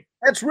of a thing.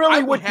 That's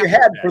really what you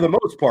had for the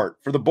most part,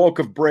 for the bulk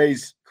of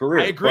Bray's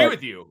career. I agree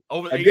with you.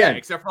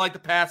 Except for like the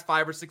past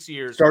 5 or 6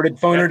 years. Started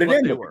phoning it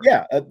in.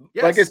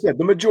 Like I said,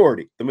 the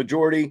majority.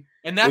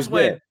 And that's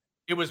when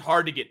it was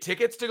hard to get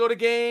tickets to go to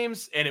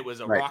games, and it was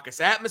a raucous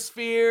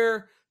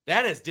atmosphere.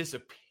 That has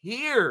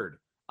disappeared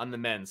on the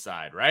men's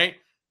side, right?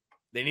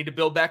 They need to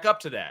build back up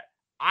to that.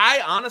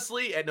 I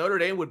honestly, at Notre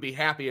Dame, would be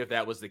happy if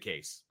that was the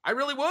case. I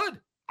really would.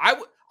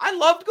 I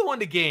loved going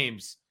to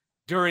games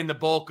during the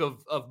bulk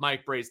of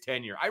Mike Bray's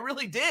tenure. I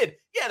really did.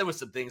 Yeah, there was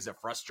some things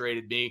that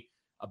frustrated me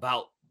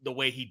about the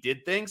way he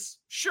did things.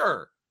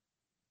 Sure.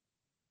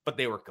 But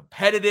they were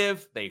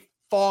competitive. They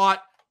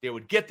fought. They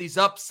would get these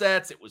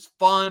upsets. It was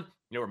fun.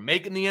 They were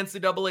making the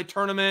NCAA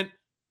tournament.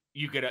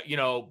 You could,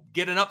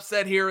 get an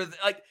upset here.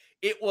 Like,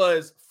 it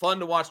was fun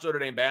to watch Notre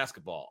Dame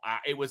basketball.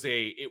 It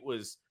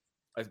was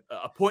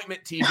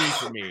appointment TV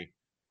for me.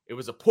 It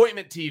was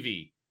appointment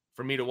TV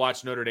for me to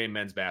watch Notre Dame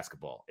men's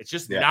basketball. It's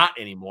just not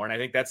anymore. And I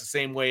think that's the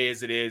same way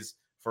as it is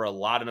for a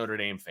lot of Notre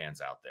Dame fans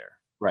out there.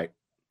 Right.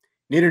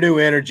 Need a new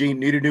energy,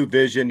 need a new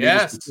vision, need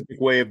a specific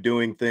way of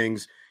doing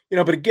things.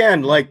 But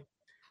again, like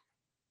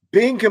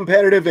being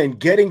competitive and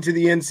getting to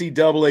the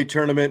NCAA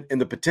tournament and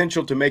the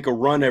potential to make a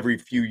run every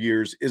few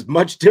years is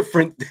much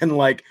different than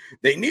like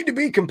they need to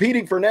be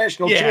competing for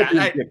national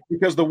championships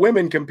because the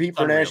women compete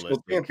for national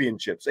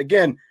championships.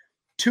 Again,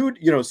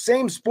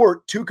 same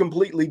sport, 2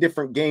 completely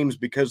different games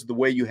because of the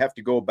way you have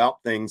to go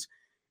about things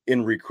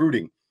in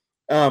recruiting.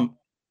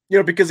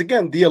 Because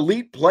again, the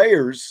elite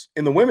players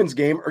in the women's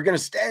game are going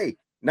to stay.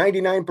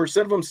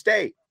 99% of them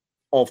stay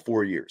all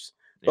 4 years.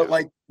 But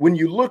like when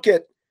you look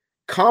at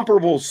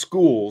comparable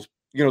schools,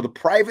 the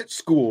private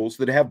schools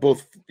that have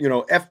both,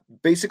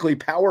 basically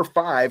Power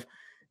 5,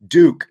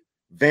 Duke,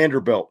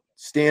 Vanderbilt,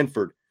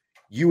 Stanford,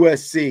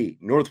 USC,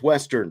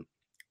 Northwestern,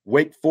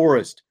 Wake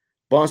Forest,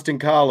 Boston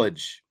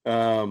College,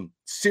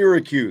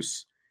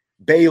 Syracuse,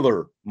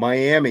 Baylor,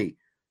 Miami.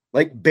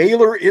 Like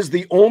Baylor is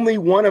the only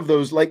one of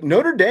those. Like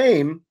Notre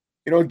Dame,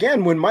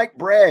 again, when Mike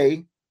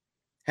Bray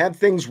had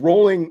things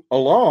rolling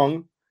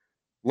along,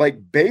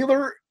 like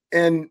Baylor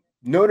and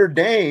Notre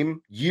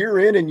Dame year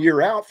in and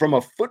year out from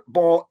a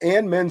football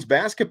and men's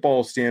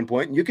basketball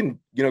standpoint, and you can,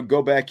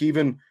 go back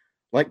even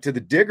like to the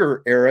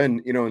Digger era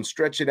and, and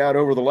stretch it out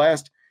over the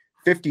last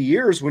 50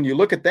 years. When you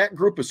look at that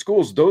group of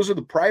schools, those are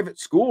the private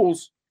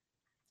schools.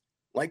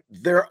 Like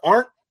there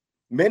aren't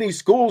many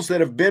schools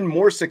that have been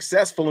more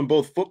successful in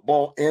both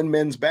football and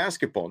men's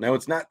basketball. Now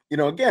it's not,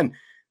 again,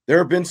 there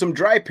have been some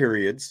dry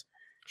periods.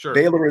 Sure.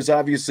 Baylor has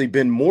obviously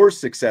been more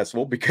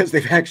successful because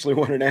they've actually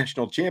won a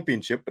national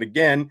championship. But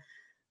again,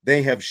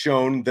 they have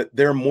shown that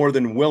they're more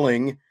than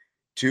willing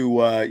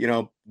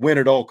to, win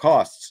at all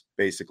costs,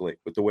 basically,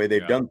 with the way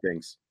they've done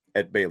things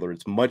at Baylor.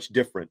 It's much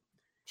different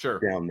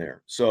down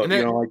there. So,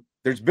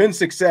 there's been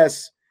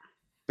success,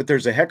 but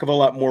there's a heck of a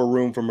lot more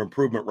room for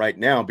improvement right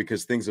now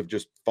because things have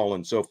just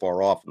fallen so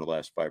far off in the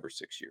last 5 or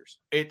 6 years.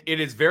 It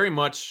is very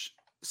much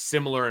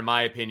similar, in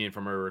my opinion,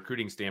 from a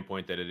recruiting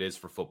standpoint that it is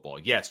for football.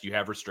 Yes, you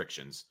have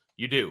restrictions.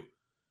 You do.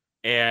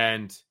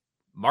 And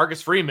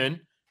Marcus Freeman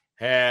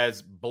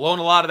has blown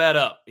a lot of that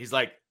up. He's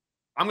like,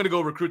 I'm going to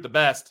go recruit the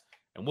best.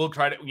 and we'll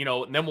try to,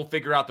 and then we'll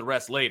figure out the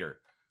rest later.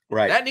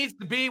 Right. That needs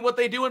to be what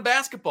they do in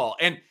basketball.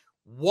 And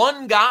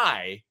one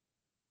guy,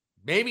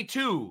 maybe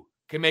two,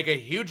 can make a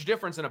huge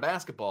difference in a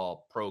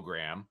basketball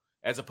program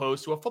as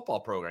opposed to a football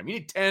program. You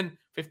need 10,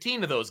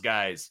 15 of those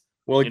guys.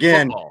 Well,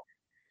 again, football.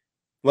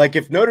 Like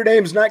if Notre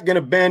Dame's not going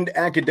to bend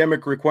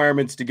academic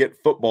requirements to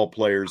get football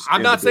players.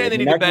 I'm not saying they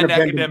need to bend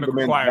academic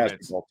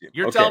requirements.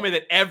 You're telling me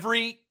that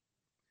every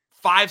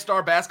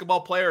 5-star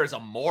basketball player is a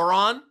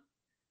moron?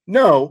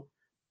 No.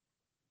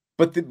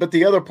 But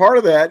the other part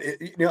of that,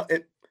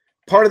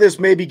 part of this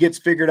maybe gets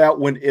figured out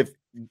when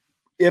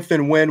if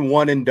and when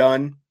one and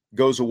done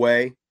goes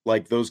away,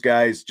 like those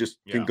guys just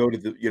can go to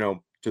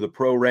the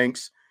pro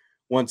ranks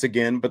once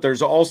again. But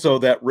there's also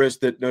that risk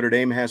that Notre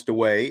Dame has to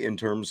weigh in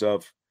terms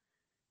of,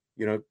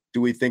 do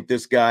we think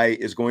this guy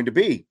is going to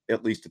be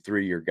at least a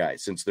 3-year guy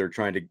since they're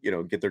trying to,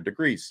 get their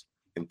degrees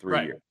in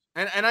 3 years?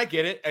 And I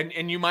get it.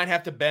 And you might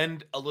have to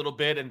bend a little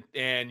bit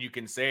and you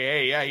can say,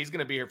 hey, yeah, he's going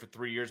to be here for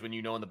 3 years when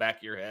in the back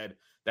of your head,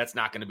 that's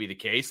not going to be the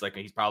case. Like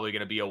he's probably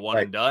going to be a 1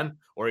 and done,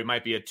 or he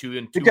might be a 2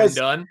 and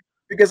done.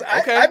 Because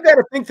I've got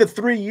to think the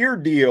 3-year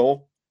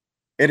deal,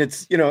 and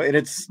it's, and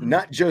it's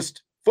not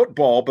just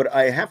football, but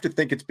I have to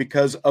think it's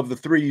because of the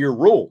 3-year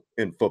rule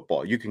in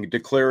football. You can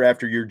declare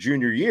after your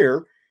junior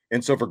year.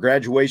 And so for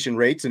graduation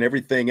rates and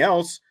everything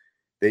else,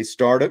 they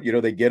start up,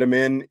 they get them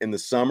in the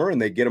summer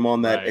and they get them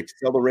on that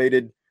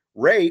accelerated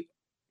rate.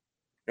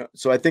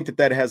 So I think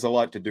that has a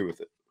lot to do with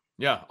it.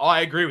 Yeah. Oh,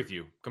 I agree with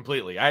you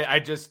completely.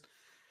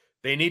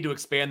 They need to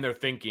expand their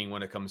thinking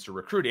when it comes to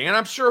recruiting. And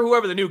I'm sure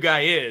whoever the new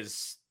guy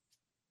is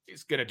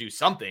going to do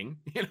something.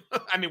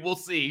 I mean, we'll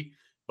see,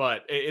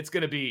 but it's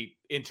going to be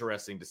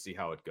interesting to see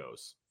how it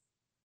goes.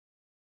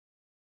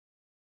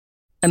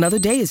 Another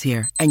day is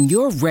here, and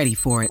you're ready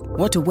for it.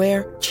 What to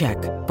wear? Check.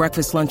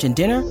 Breakfast, lunch, and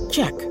dinner?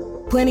 Check.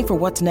 Planning for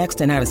what's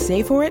next and how to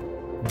save for it?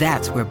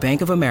 That's where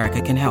Bank of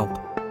America can help.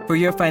 For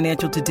your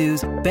financial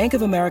to-dos, Bank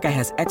of America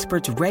has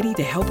experts ready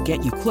to help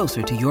get you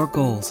closer to your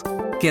goals.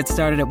 Get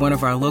started at one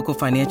of our local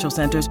financial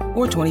centers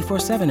or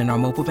 24/7 in our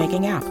mobile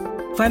banking app.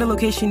 Find a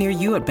location near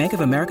you at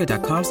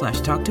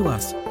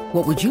bankofamerica.com/talktous.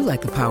 What would you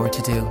like the power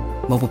to do?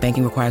 Mobile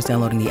banking requires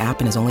downloading the app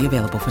and is only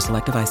available for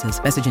select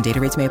devices. Message and data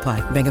rates may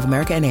apply. Bank of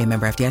America NA,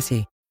 member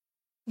FDIC.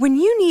 When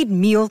you need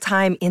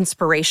mealtime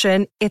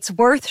inspiration, it's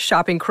worth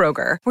shopping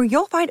Kroger, where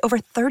you'll find over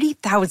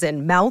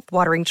 30,000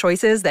 mouth-watering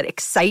choices that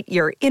excite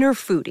your inner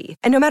foodie.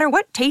 And no matter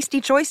what tasty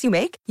choice you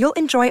make, you'll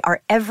enjoy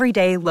our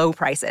everyday low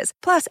prices,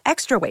 plus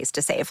extra ways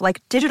to save,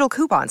 like digital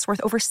coupons worth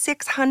over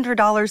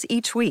 $600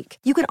 each week.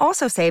 You can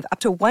also save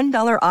up to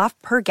 $1 off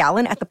per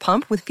gallon at the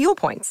pump with fuel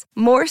points.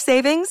 More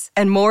savings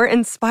and more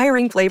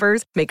inspiring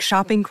flavors make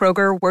shopping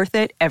Kroger worth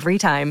it every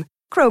time.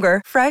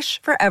 Kroger,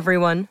 fresh for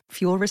everyone.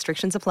 Fuel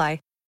restrictions apply.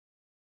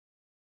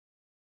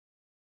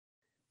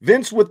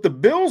 Vince, with the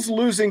Bills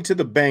losing to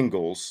the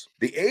Bengals,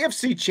 the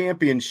AFC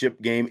Championship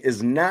game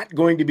is not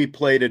going to be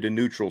played at a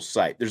neutral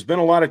site. There's been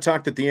a lot of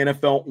talk that the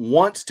NFL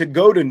wants to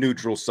go to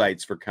neutral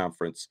sites for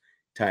conference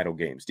title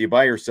games. Do you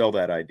buy or sell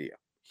that idea?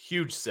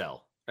 Huge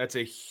sell. That's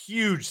a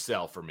huge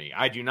sell for me.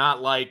 I do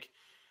not like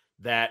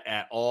that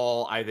at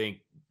all. I think,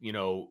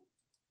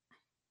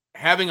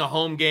 having a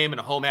home game and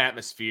a home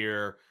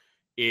atmosphere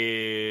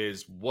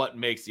is what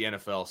makes the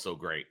NFL so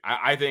great.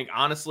 I think,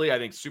 honestly,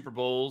 Super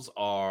Bowls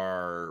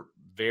are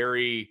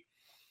very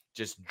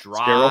just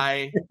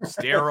dry,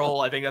 sterile.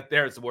 I think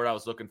there's the word I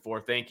was looking for.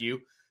 Thank you.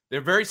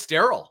 They're very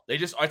sterile. They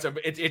just,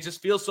 it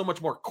just feels so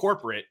much more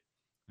corporate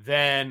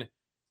than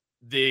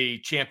the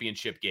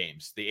championship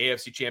games, the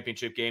AFC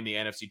championship game, the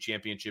NFC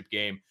championship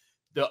game.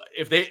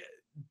 If they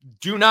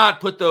do not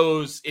put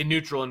those in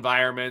neutral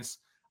environments,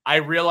 I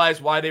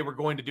realize why they were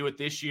going to do it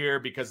this year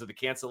because of the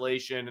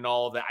cancellation and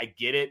all of that. I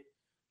get it.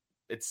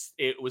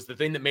 It was the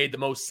thing that made the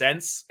most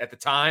sense at the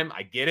time.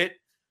 I get it.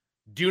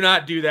 Do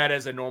not do that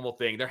as a normal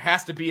thing. There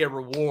has to be a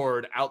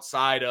reward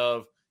outside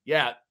of,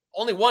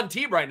 only one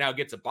team right now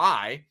gets a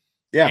bye.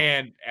 Yeah.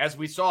 And as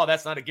we saw,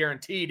 that's not a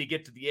guarantee to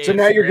get to the AFC. So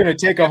now you're going to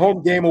take a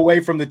home game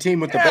away from the team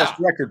with the best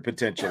record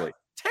potentially.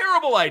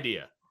 Terrible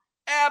idea.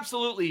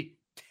 Absolutely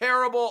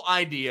terrible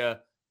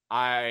idea.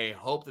 I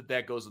hope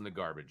that goes in the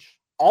garbage.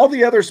 All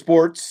the other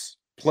sports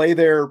play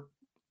their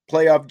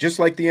playoff, just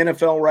like the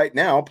NFL right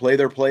now, play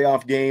their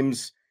playoff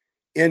games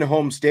in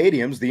home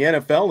stadiums. The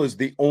NFL is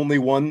the only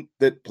one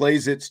that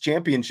plays its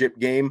championship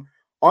game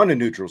on a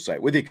neutral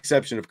site, with the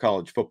exception of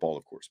college football,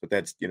 of course. But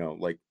that's,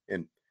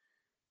 and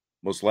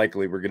most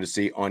likely we're going to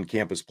see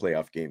on-campus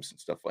playoff games and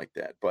stuff like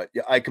that. But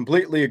yeah, I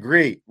completely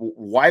agree.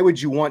 Why would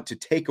you want to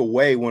take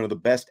away one of the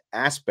best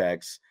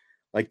aspects,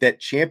 like that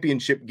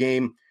championship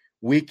game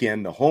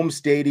weekend, the home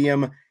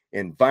stadium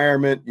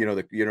environment,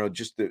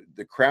 just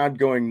the crowd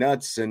going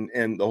nuts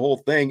and the whole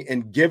thing,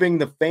 and giving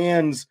the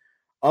fans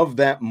of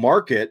that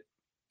market,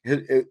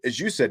 as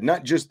you said,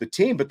 not just the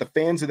team, but the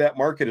fans of that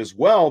market as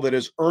well, that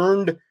has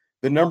earned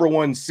the number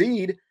one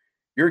seed.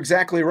 You're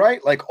exactly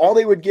right. Like, all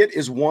they would get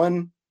is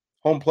one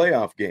home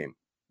playoff game,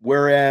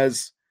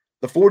 whereas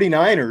the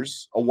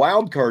 49ers, a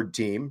wild card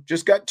team,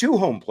 just got 2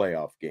 home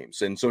playoff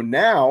games. And so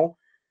now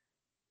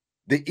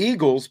the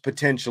Eagles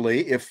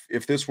potentially, if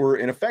this were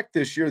in effect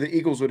this year, the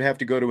Eagles would have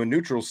to go to a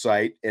neutral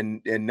site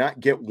and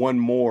not get one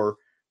more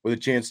with a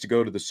chance to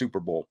go to the Super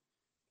Bowl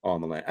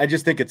on the land. I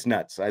just think it's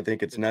nuts. I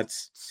think it's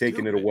nuts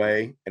taking it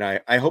away,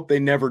 and I hope they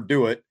never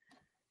do it.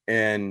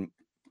 And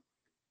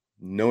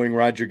knowing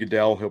Roger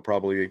Goodell, he'll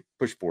probably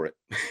push for it.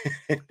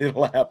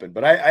 It'll happen,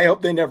 but I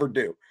hope they never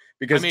do,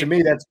 because to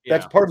me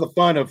that's part of the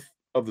fun of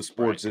the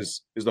sports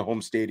is the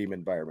home stadium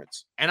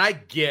environments. And I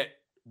get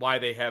why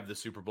they have the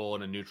Super Bowl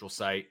in a neutral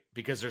site,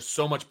 because there's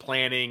so much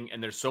planning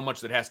and there's so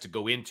much that has to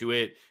go into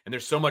it, and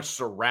there's so much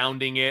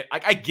surrounding it.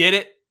 I get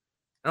it.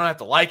 I don't have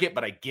to like it,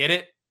 but I get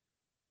it.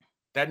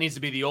 That needs to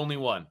be the only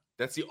one.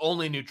 That's the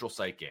only neutral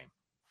site game.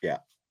 Yeah.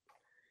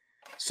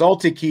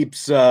 Salty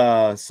keeps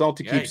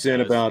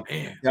in about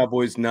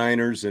Cowboys,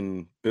 Niners,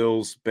 and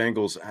Bills,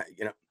 Bengals.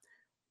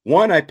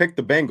 I picked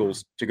the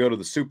Bengals to go to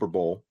the Super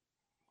Bowl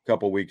a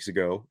couple weeks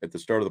ago at the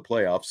start of the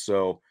playoffs,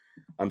 so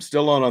I'm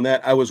still on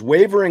that. I was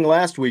wavering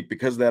last week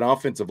because of that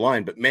offensive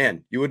line, but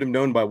man, you would have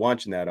known by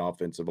watching that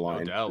offensive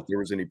line if there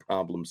was any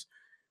problems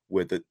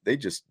with it. They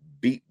just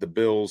beat the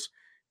Bills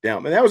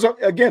down. And that was,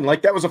 again,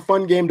 that was a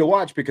fun game to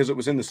watch because it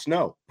was in the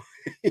snow.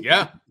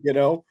 Yeah.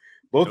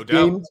 Both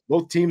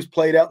teams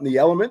played out in the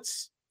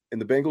elements, and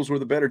the Bengals were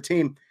the better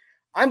team.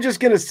 I'm just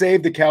going to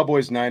save the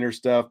Cowboys-Niners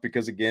stuff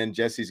because, again,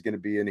 Jesse's going to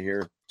be in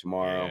here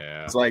tomorrow.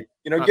 Yeah. It's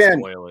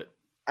spoil it.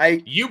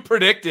 You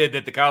predicted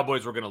that the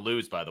Cowboys were going to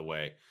lose, by the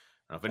way.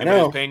 I don't know if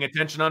anybody's paying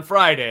attention on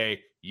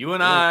Friday. You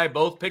and I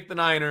both picked the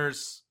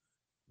Niners.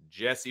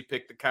 Jesse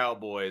picked the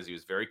Cowboys. He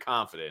was very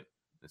confident.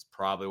 That's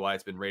probably why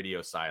it's been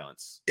radio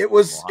silence. It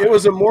was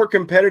a more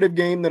competitive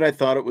game than I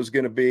thought it was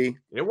going to be.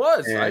 It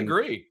was. And, I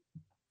agree.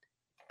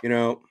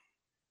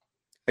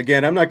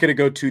 Again, I'm not going to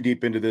go too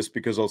deep into this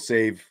because I'll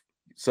save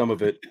some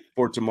of it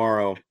for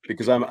tomorrow,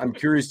 because I'm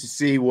curious to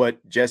see what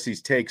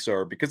Jesse's takes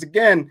are. Because,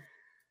 again,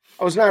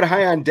 I was not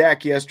high on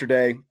Dak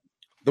yesterday.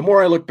 The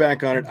more I look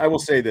back on it, I will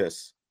say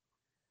this.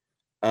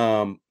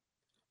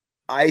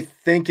 I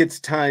think it's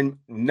time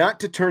not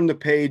to turn the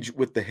page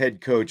with the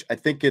head coach. I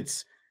think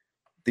it's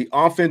the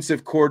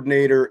offensive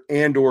coordinator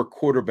and or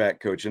quarterback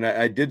coach. And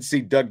I did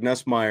see Doug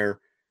Nussmeier,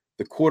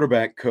 the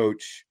quarterback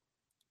coach,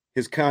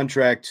 his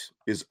contract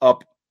is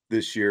up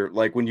this year.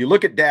 Like, when you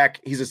look at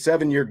Dak, he's a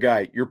 7-year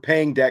guy. You're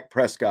paying Dak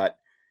Prescott.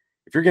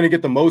 If you're going to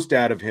get the most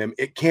out of him,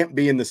 it can't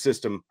be in the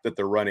system that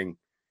they're running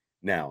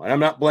now. And I'm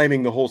not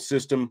blaming the whole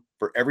system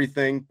for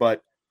everything,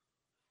 but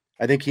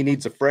I think he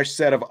needs a fresh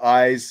set of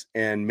eyes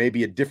and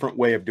maybe a different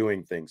way of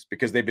doing things,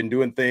 because they've been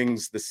doing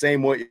things the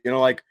same way.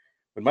 Like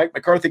when Mike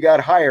McCarthy got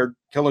hired,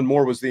 Kellen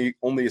Moore was the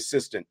only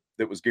assistant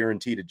that was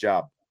guaranteed a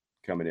job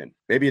coming in.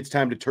 Maybe it's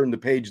time to turn the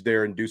page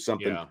there and do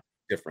something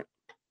different.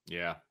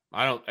 Yeah.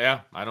 I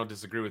don't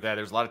disagree with that.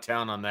 There's a lot of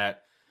talent on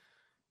that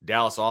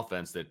Dallas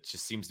offense that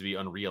just seems to be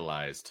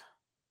unrealized.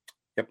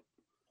 Yep.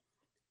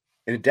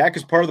 And Dak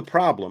is part of the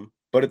problem,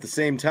 but at the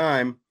same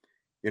time,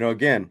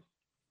 again,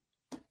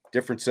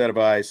 different set of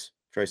eyes,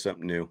 try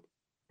something new.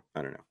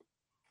 I don't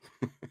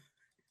know.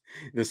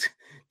 This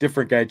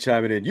different guy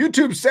chiming in.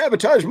 YouTube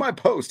sabotaged my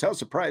post. How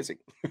surprising.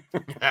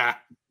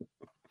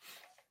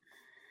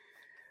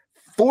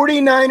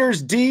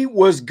 49ers D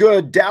was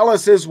good.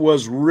 Dallas's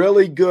was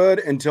really good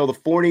until the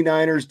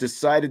 49ers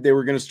decided they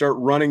were going to start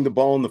running the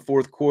ball in the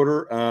fourth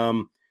quarter.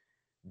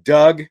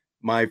 Doug,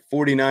 my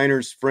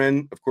 49ers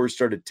friend, of course,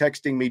 started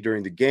texting me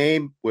during the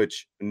game,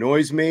 which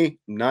annoys me.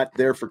 I'm not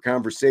there for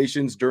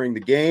conversations during the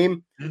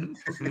game.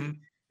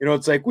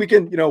 It's like we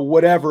can,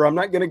 whatever. I'm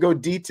not going to go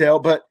detail,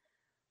 but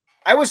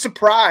I was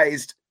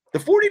surprised. The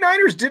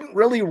 49ers didn't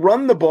really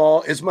run the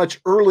ball as much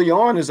early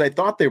on as I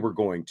thought they were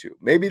going to.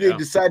 Maybe they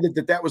decided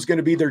that was going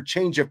to be their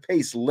change of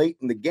pace late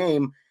in the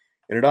game,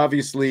 and it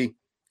obviously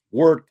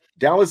worked.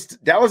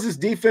 Dallas's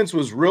defense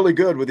was really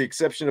good with the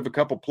exception of a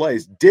couple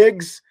plays.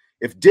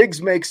 If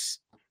Diggs makes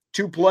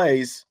 2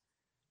 plays,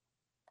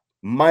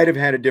 might have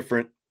had a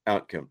different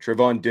outcome.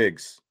 Trevon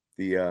Diggs,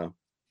 the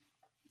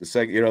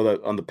second,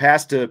 on the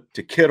pass to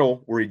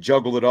Kittle where he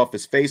juggled it off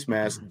his face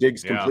mask,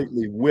 Diggs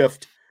completely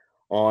whiffed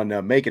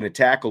on making a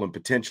tackle and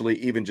potentially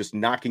even just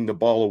knocking the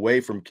ball away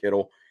from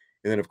Kittle.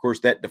 And then, of course,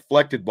 that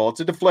deflected ball.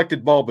 It's a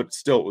deflected ball, but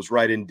still it was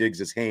right in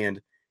Diggs'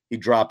 hand. He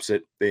drops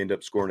it. They end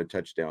up scoring a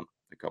touchdown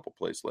a couple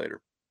plays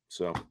later.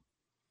 So,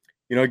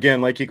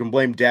 again, like you can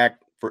blame Dak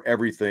for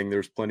everything.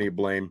 There's plenty of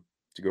blame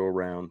to go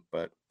around,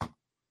 but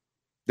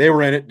they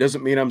were in it.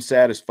 Doesn't mean I'm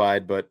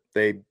satisfied, but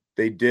they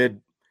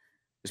did,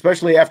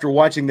 especially after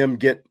watching them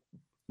get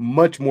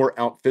much more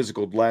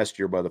out-physicaled last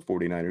year by the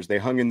 49ers. They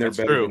hung in there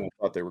better than I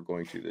thought they were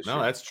going to this year.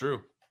 No, that's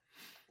true.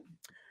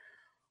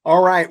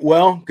 All right.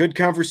 Well, good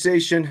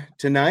conversation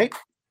tonight.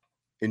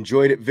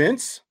 Enjoyed it,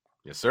 Vince.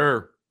 Yes,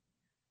 sir.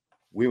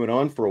 We went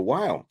on for a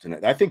while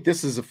tonight. I think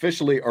this is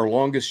officially our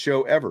longest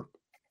show ever.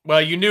 Well,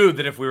 you knew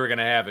that if we were going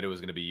to have it, it was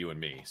going to be you and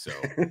me. So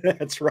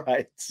that's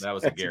right. That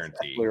was a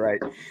guarantee. Exactly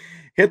right.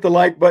 Hit the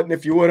like button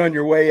if you would on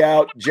your way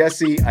out.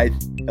 Jesse, I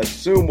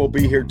assume, will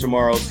be here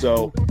tomorrow.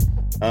 So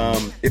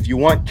If you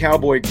want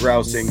cowboy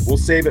grousing, we'll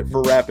save it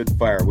for rapid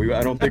fire.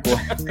 I don't think we'll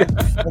have it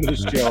on the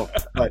show,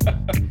 but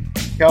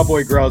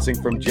cowboy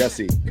grousing from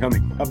Jesse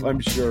coming up, I'm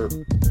sure,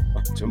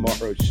 on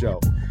tomorrow's show.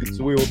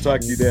 So we will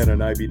talk to you then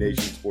on IB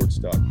Nation Sports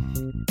Talk.